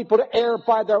my people to err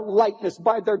by their lightness,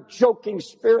 by their joking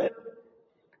spirit.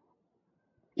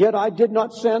 Yet I did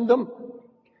not send them.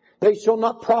 They shall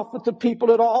not profit the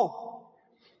people at all.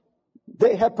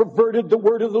 They have perverted the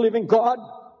word of the living God.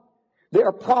 They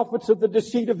are prophets of the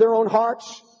deceit of their own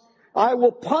hearts. I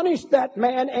will punish that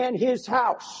man and his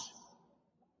house.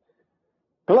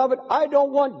 Beloved, I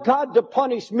don't want God to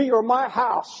punish me or my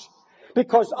house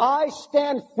because I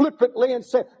stand flippantly and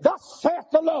say, thus saith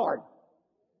the Lord.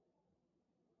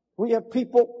 We have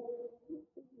people,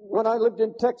 when I lived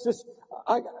in Texas,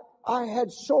 I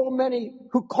had so many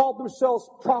who called themselves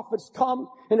prophets come,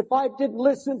 and if I didn't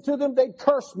listen to them, they'd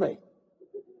curse me.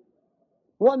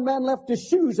 One man left his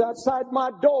shoes outside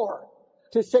my door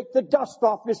to shake the dust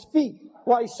off his feet.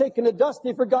 While he's shaking the dust,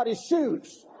 he forgot his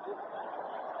shoes.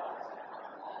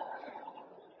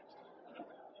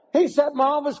 He sat in my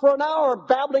office for an hour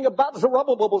babbling about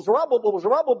Zerubbabel.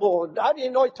 I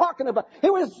didn't know what he was talking about. He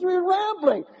was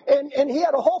rambling. And he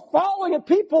had a whole following of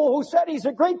people who said he's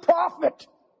a great prophet.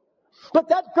 But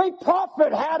that great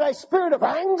prophet had a spirit of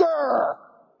anger.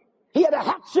 He had a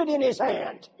hatchet in his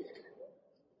hand.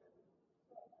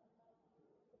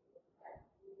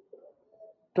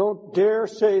 Don't dare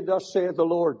say, thus saith the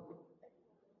Lord,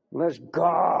 unless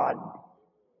God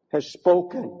has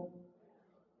spoken.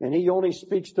 And He only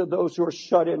speaks to those who are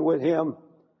shut in with Him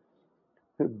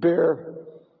and bear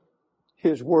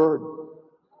His word.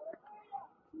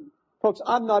 Folks,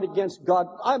 I'm not against God.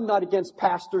 I'm not against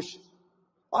pastors.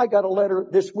 I got a letter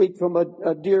this week from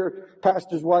a dear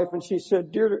pastor's wife, and she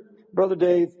said, Dear Brother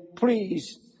Dave,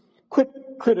 please quit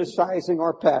criticizing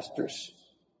our pastors.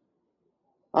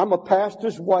 I'm a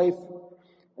pastor's wife,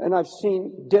 and I've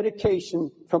seen dedication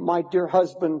from my dear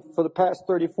husband for the past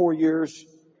 34 years.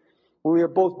 We are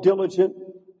both diligent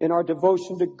in our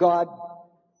devotion to God.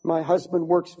 My husband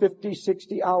works 50,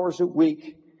 60 hours a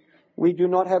week. We do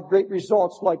not have great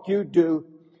results like you do,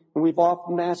 and we've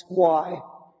often asked why,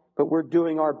 but we're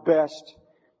doing our best.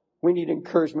 We need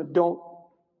encouragement. Don't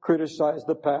criticize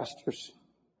the pastors.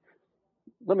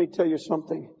 Let me tell you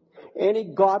something.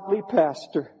 Any godly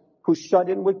pastor who's shut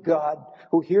in with God,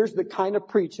 who hears the kind of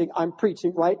preaching I'm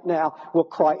preaching right now, will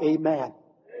cry amen.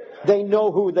 They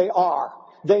know who they are.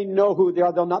 They know who they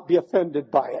are. They'll not be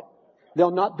offended by it.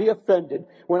 They'll not be offended.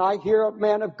 When I hear a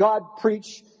man of God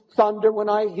preach thunder, when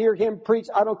I hear him preach,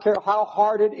 I don't care how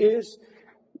hard it is,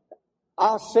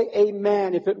 I'll say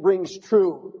amen if it rings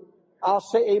true. I'll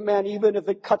say amen even if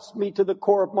it cuts me to the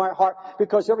core of my heart,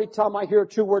 because every time I hear a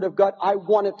true word of God, I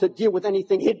want it to deal with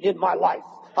anything hidden in my life.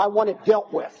 I want it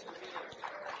dealt with.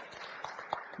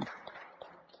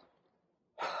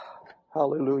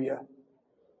 Hallelujah.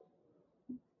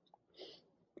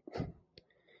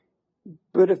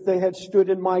 But if they had stood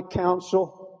in my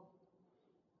counsel,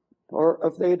 or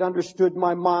if they had understood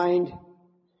my mind,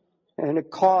 and it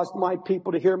caused my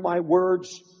people to hear my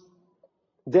words,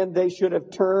 then they should have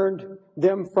turned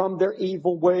them from their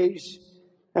evil ways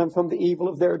and from the evil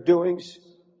of their doings.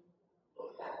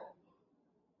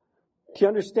 Do you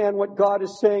understand what God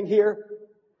is saying here?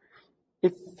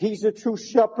 If He's a true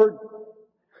shepherd,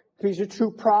 if He's a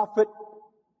true prophet,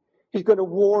 He's going to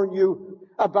warn you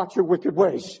about your wicked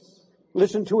ways.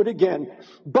 Listen to it again.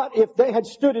 But if they had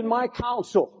stood in my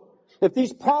counsel, if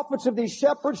these prophets of these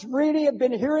shepherds really had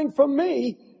been hearing from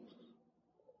me,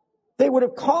 they would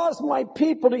have caused my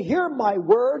people to hear my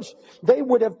words. They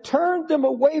would have turned them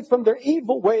away from their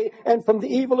evil way and from the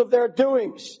evil of their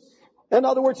doings. In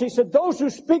other words, he said, those who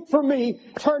speak for me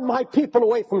turn my people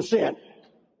away from sin.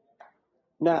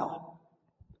 Now,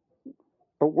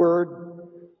 a word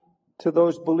to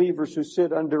those believers who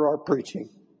sit under our preaching.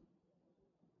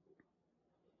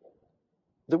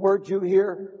 The words you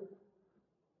hear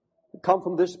come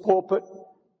from this pulpit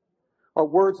are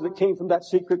words that came from that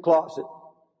secret closet.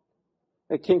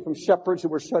 They came from shepherds who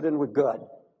were shut in with God.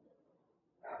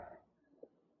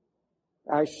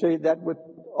 I say that with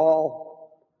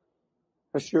all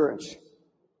assurance.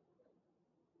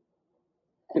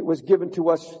 It was given to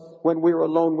us when we were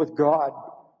alone with God.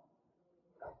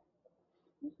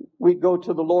 We go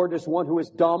to the Lord as one who is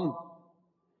dumb.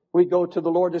 We go to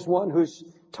the Lord as one whose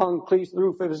tongue cleaves the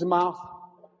roof of his mouth.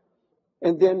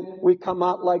 And then we come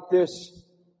out like this.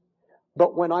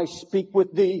 But when I speak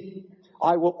with thee,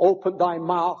 I will open thy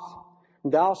mouth.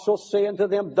 And thou shalt say unto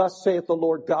them, thus saith the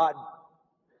Lord God.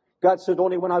 God said,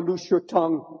 only when I loose your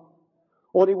tongue,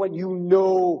 only when you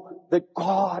know that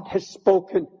God has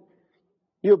spoken.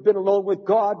 You've been alone with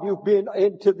God. You've been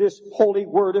into this holy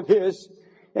word of His.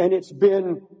 And it's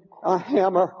been a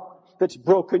hammer that's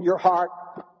broken your heart.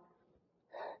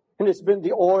 And it's been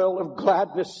the oil of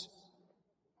gladness.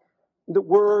 The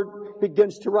word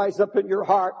begins to rise up in your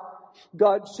heart.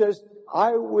 God says,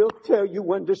 I will tell you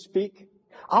when to speak.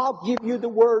 I'll give you the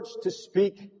words to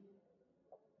speak.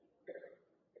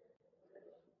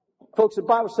 Folks, the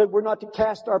Bible said we're not to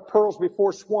cast our pearls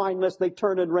before swine lest they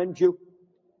turn and rend you.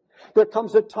 There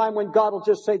comes a time when God will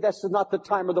just say, this is not the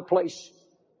time or the place.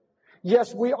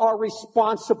 Yes, we are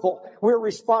responsible. We're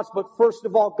responsible. But first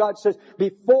of all, God says,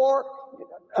 before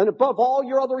and above all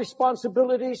your other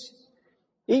responsibilities,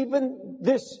 even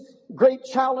this great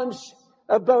challenge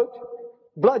about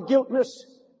blood guiltness,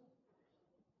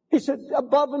 He said,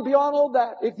 above and beyond all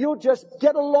that, if you'll just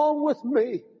get along with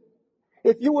me,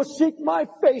 if you will seek my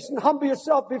face and humble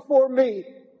yourself before me,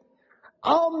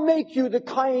 I'll make you the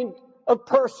kind of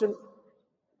person.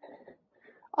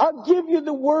 I'll give you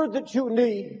the word that you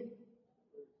need.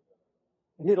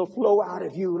 And it'll flow out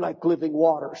of you like living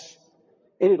waters.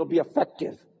 And it'll be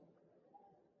effective.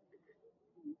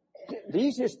 The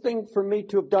easiest thing for me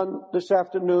to have done this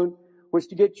afternoon was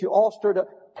to get you all stirred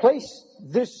up. Place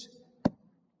this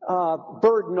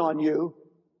burden on you.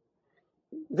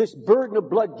 This burden of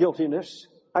blood guiltiness.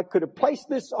 I could have placed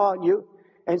this on you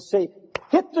and say,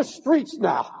 hit the streets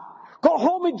now. Go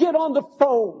home and get on the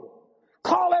phone.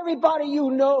 Call everybody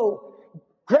you know.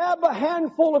 Grab a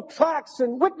handful of tracts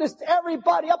and witness to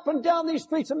everybody up and down these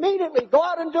streets immediately. Go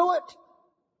out and do it.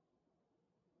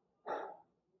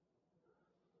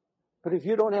 But if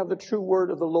you don't have the true word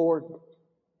of the Lord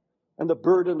and the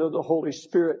burden of the Holy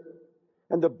Spirit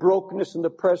and the brokenness in the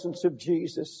presence of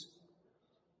Jesus,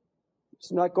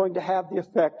 it's not going to have the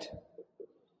effect.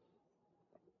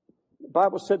 The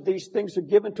Bible said these things are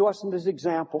given to us in this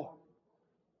example.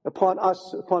 Upon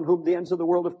us, upon whom the ends of the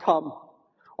world have come.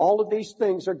 All of these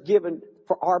things are given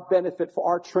for our benefit, for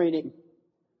our training.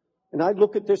 And I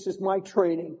look at this as my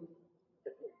training.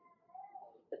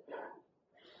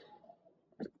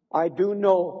 I do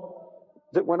know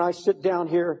that when I sit down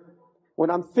here,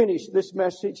 when I'm finished this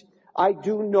message, I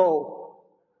do know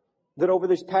that over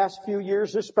these past few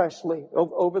years especially,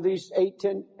 over these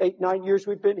 9 years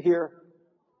we've been here,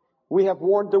 we have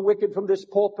warned the wicked from this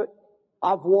pulpit.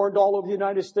 I've warned all over the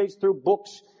United States through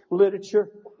books, literature.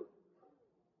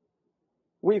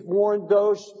 We've warned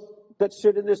those that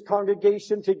sit in this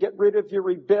congregation to get rid of your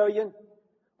rebellion.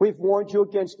 We've warned you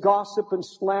against gossip and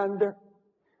slander.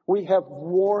 We have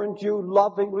warned you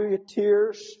lovingly with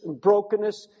tears and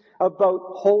brokenness about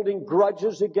holding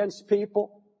grudges against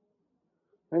people.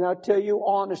 And I tell you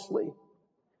honestly,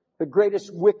 the greatest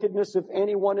wickedness of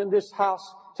anyone in this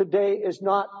house today is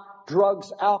not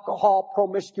drugs, alcohol,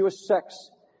 promiscuous sex.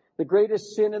 The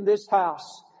greatest sin in this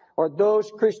house are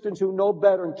those Christians who know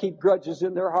better and keep grudges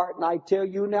in their heart. And I tell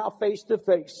you now face to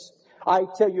face, I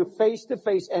tell you face to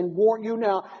face and warn you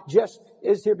now, just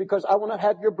is here because I will not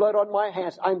have your blood on my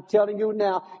hands. I'm telling you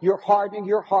now, you're hardening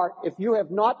your heart. If you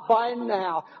have not by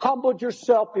now humbled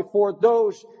yourself before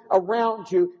those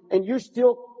around you and you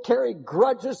still carry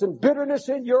grudges and bitterness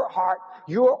in your heart,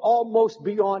 you're almost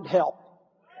beyond help.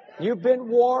 You've been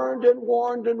warned and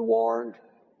warned and warned.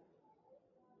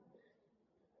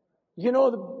 You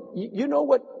know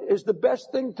what is the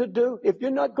best thing to do? If you're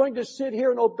not going to sit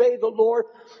here and obey the Lord,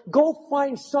 go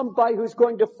find somebody who's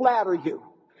going to flatter you.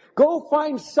 Go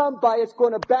find somebody that's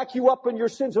going to back you up in your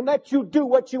sins and let you do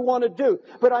what you want to do.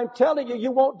 But I'm telling you,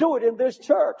 you won't do it in this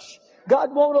church.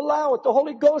 God won't allow it. The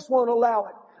Holy Ghost won't allow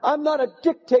it. I'm not a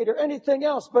dictator, anything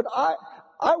else, but I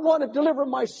want to deliver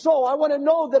my soul. I want to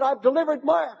know that I've delivered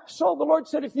my soul. The Lord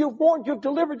said, if you've warned, you've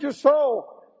delivered your soul.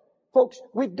 Folks,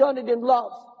 we've done it in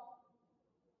love.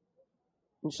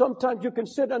 And sometimes you can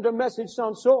sit under a message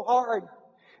sounds so hard,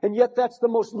 and yet that's the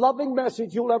most loving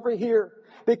message you'll ever hear,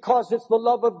 because it's the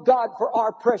love of God for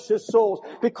our precious souls,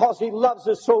 because He loves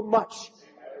us so much.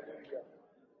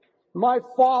 My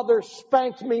father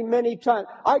spanked me many times.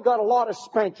 I got a lot of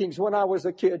spankings when I was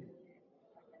a kid.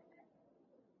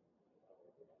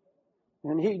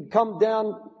 And he'd come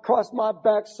down across my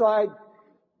backside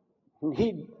and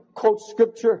he'd quote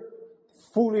scripture.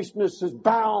 Foolishness is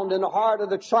bound in the heart of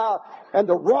the child, and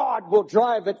the rod will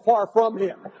drive it far from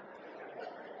him.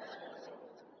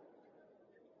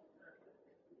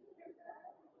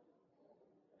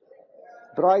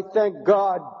 But I thank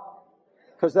God,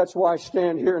 because that's why I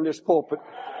stand here in this pulpit.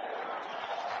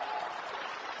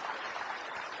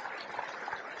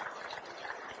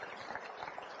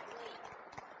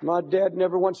 My dad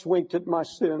never once winked at my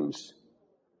sins.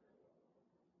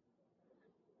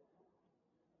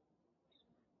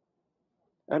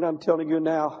 And I'm telling you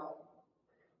now,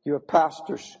 you have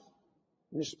pastors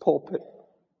in this pulpit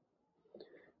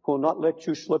who will not let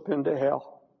you slip into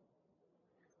hell.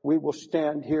 We will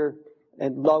stand here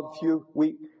and love you.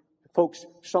 Folks,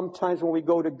 sometimes when we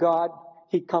go to God,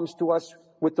 He comes to us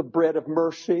with the bread of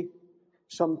mercy,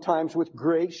 sometimes with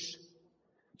grace,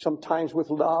 sometimes with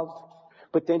love.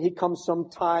 But then He comes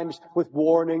sometimes with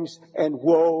warnings and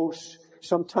woes.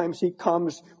 Sometimes He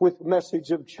comes with message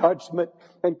of judgment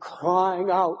and crying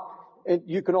out. And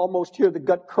you can almost hear the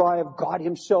gut cry of God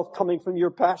Himself coming from your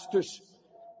pastors.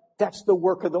 That's the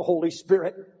work of the Holy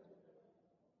Spirit.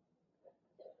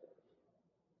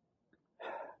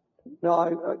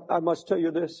 Now, I must tell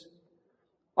you this.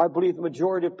 I believe the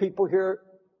majority of people here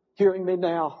hearing me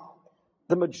now,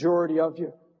 the majority of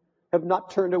you, have not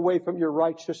turned away from your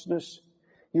righteousness.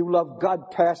 You love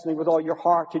God passionately with all your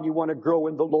heart, and you want to grow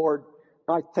in the Lord.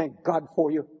 I thank God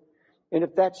for you. And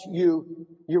if that's you,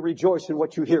 you rejoice in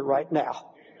what you hear right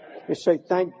now. You say,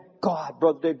 thank God,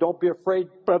 Brother Dave. Don't be afraid,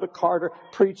 Brother Carter.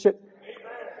 Preach it.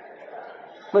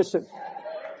 Listen.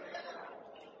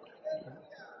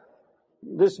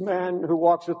 This man who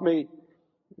walks with me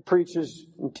preaches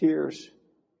in tears.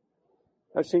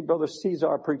 I've seen Brother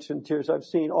Cesar preach in tears. I've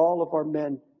seen all of our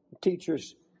men,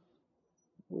 teachers,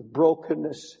 with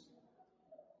brokenness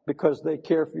because they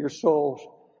care for your souls.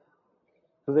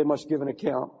 So they must give an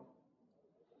account.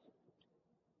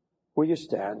 Will you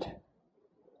stand?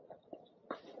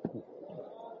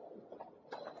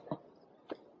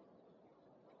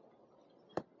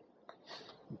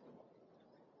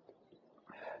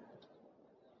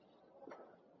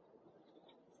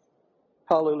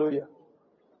 Hallelujah.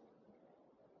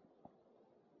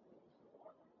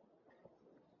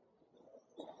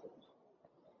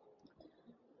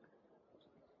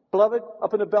 Beloved,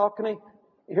 up in the balcony,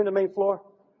 here on the main floor.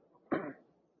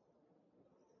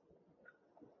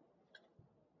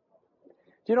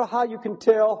 Do you know how you can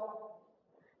tell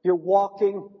you're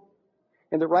walking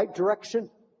in the right direction?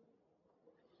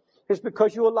 It's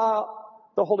because you allow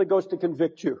the Holy Ghost to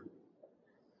convict you.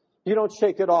 You don't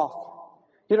shake it off.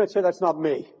 You don't say, that's not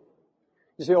me.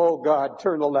 You say, oh God,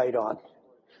 turn the light on.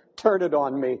 Turn it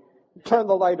on me. Turn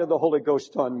the light of the Holy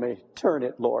Ghost on me. Turn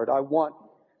it, Lord. I want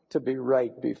to be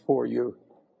right before you.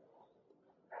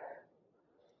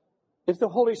 If the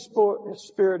Holy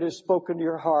Spirit has spoken to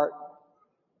your heart,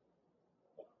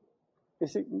 you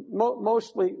see,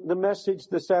 mostly the message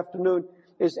this afternoon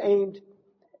is aimed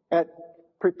at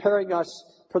preparing us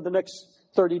for the next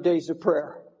 30 days of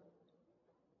prayer.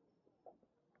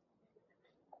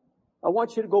 I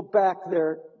want you to go back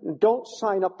there, and don't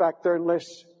sign up back there unless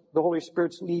the Holy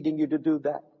Spirit's leading you to do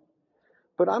that.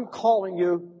 But I'm calling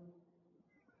you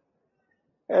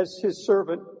as His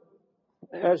servant,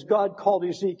 as God called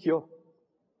Ezekiel,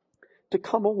 to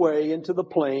come away into the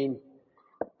plain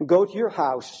and go to your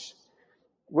house.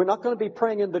 We're not going to be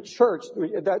praying in the church.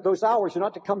 Those hours, you're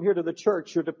not to come here to the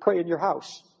church. You're to pray in your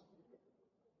house.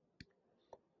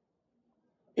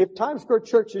 If Times Square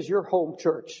Church is your home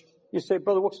church, you say,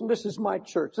 Brother Wilkerson, this is my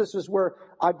church. This is where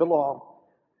I belong.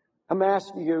 I'm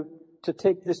asking you to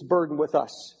take this burden with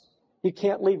us. You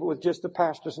can't leave it with just the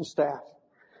pastors and staff.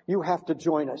 You have to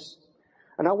join us.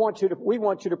 And we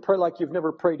want you to pray like you've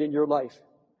never prayed in your life.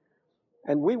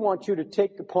 And we want you to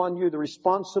take upon you the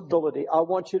responsibility.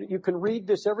 You can read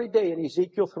this every day in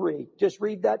Ezekiel 3. Just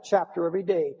read that chapter every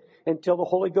day until the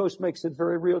Holy Ghost makes it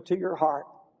very real to your heart.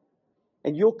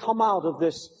 And you'll come out of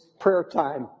this prayer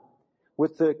time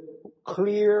with the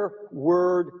clear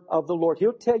word of the Lord.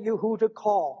 He'll tell you who to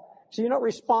call. So you're not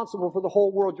responsible for the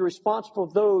whole world. You're responsible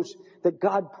for those that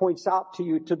God points out to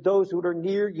you, to those who are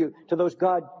near you, to those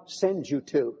God sends you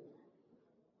to.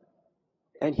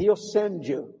 And He'll send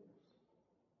you.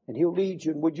 And He'll lead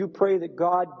you. And would you pray that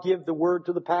God give the word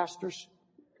to the pastors?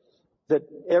 That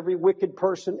every wicked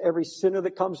person, every sinner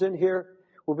that comes in here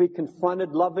will be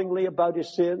confronted lovingly about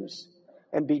his sins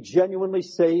and be genuinely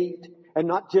saved and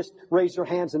not just raise their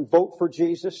hands and vote for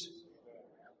Jesus.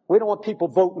 We don't want people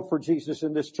voting for Jesus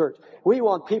in this church. We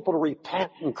want people to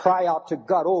repent and cry out to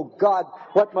God, oh God,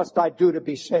 what must I do to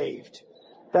be saved?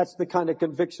 That's the kind of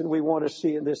conviction we want to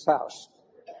see in this house.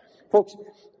 Folks,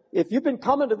 if you've been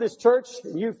coming to this church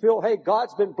and you feel, hey,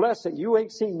 God's been blessing, you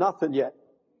ain't seen nothing yet.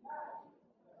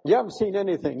 You haven't seen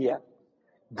anything yet.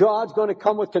 God's going to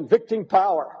come with convicting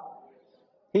power.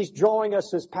 He's drawing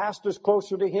us as pastors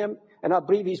closer to Him, and I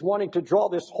believe He's wanting to draw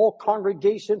this whole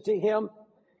congregation to Him.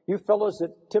 You fellows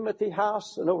at Timothy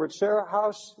House and over at Sarah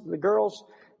House, the girls,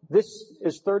 this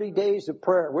is 30 days of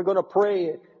prayer. We're going to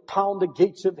pray, pound the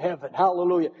gates of heaven.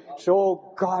 Hallelujah. So,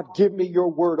 oh God, give me your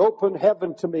word. Open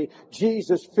heaven to me.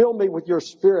 Jesus, fill me with your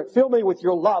Spirit. Fill me with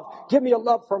your love. Give me a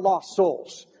love for lost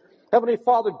souls. Heavenly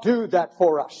Father, do that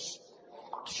for us.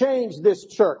 Change this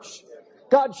church.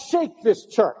 God, shake this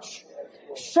church.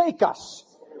 Shake us.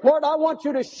 Lord, I want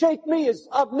you to shake me as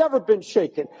I've never been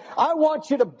shaken. I want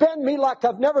you to bend me like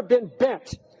I've never been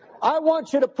bent. I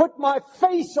want you to put my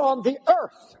face on the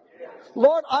earth.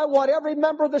 Lord, I want every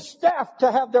member of the staff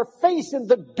to have their face in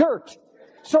the dirt,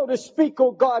 so to speak,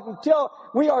 oh God, until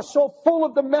we are so full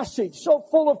of the message, so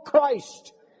full of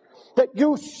Christ, that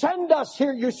you send us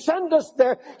here, you send us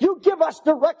there, you give us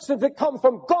directions that come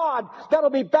from God that'll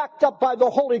be backed up by the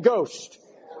Holy Ghost.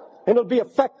 And it'll be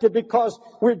effective because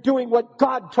we're doing what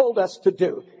God told us to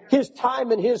do. His time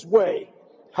and His way.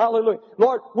 Hallelujah.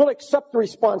 Lord, we'll accept the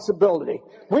responsibility.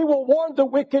 We will warn the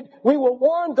wicked. We will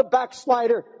warn the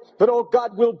backslider. But, oh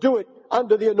God, we'll do it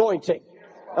under the anointing,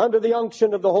 under the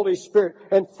unction of the Holy Spirit,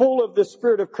 and full of the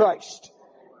Spirit of Christ.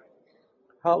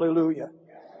 Hallelujah.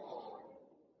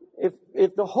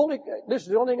 If the Holy, this is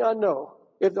the only thing I know.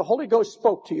 If the Holy Ghost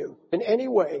spoke to you in any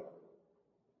way,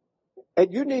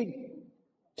 and you need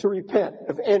to repent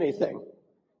of anything,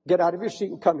 get out of your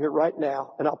seat and come here right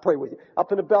now, and I'll pray with you.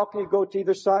 Up in the balcony, go to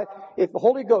either side. If the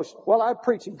Holy Ghost, while I'm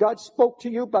preaching, God spoke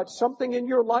to you about something in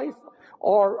your life,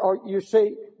 or you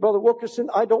say, Brother Wilkerson,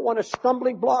 I don't want a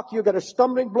stumbling block. You got a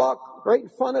stumbling block right in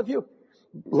front of you.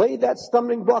 Lay that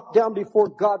stumbling block down before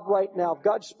God right now. If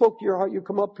God spoke to your heart, you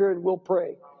come up here and we'll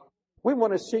pray. We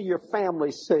want to see your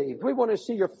families saved. We want to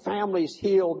see your families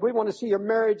healed. We want to see your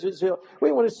marriages healed.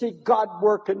 We want to see God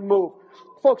work and move.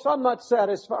 Folks, I'm not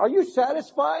satisfied. Are you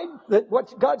satisfied that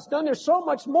what God's done? There's so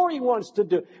much more He wants to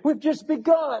do. We've just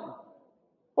begun.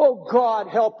 Oh, God,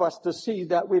 help us to see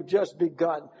that we've just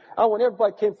begun. I want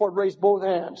everybody came forward, raise both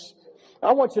hands.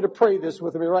 I want you to pray this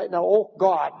with me right now. Oh,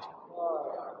 God,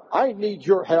 I need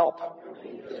your help.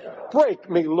 Break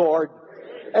me, Lord,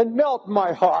 and melt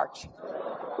my heart.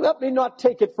 Let me not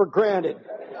take it for granted.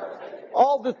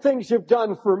 All the things you've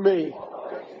done for me.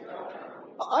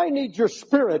 I need your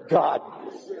Spirit, God,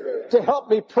 to help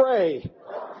me pray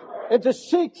and to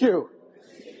seek you.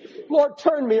 Lord,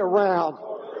 turn me around.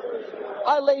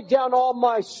 I lay down all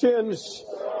my sins,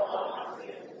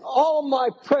 all my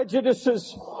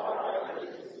prejudices,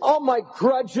 all my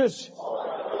grudges.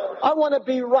 I want to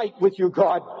be right with you,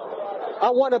 God.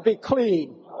 I want to be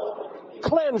clean.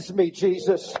 Cleanse me,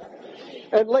 Jesus,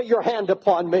 and lay your hand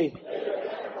upon me.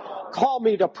 Call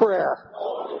me to prayer,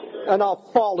 and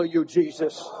I'll follow you,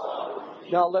 Jesus.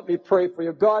 Now let me pray for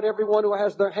you. God, everyone who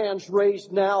has their hands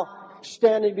raised now,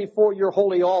 standing before your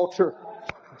holy altar.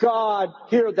 God,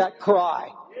 hear that cry.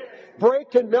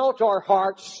 Break and melt our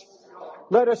hearts.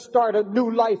 Let us start a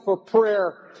new life of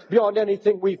prayer beyond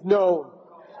anything we've known.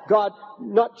 God,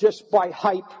 not just by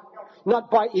hype, not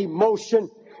by emotion,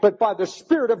 but by the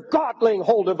Spirit of God laying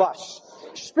hold of us.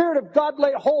 Spirit of God,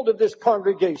 lay hold of this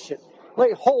congregation.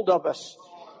 Lay hold of us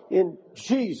in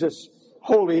Jesus'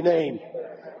 holy name.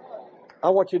 I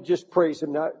want you to just praise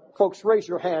Him now. Folks, raise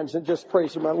your hands and just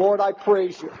praise Him. My Lord, I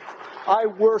praise you. I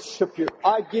worship you.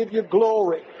 I give you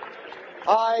glory.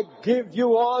 I give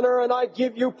you honor and I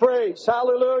give you praise.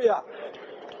 Hallelujah.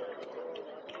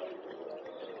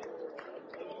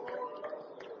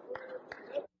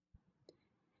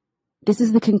 This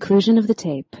is the conclusion of the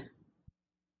tape.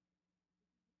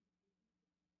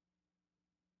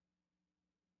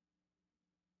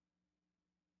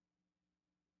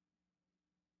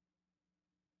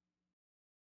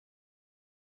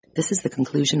 This is the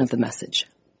conclusion of the message.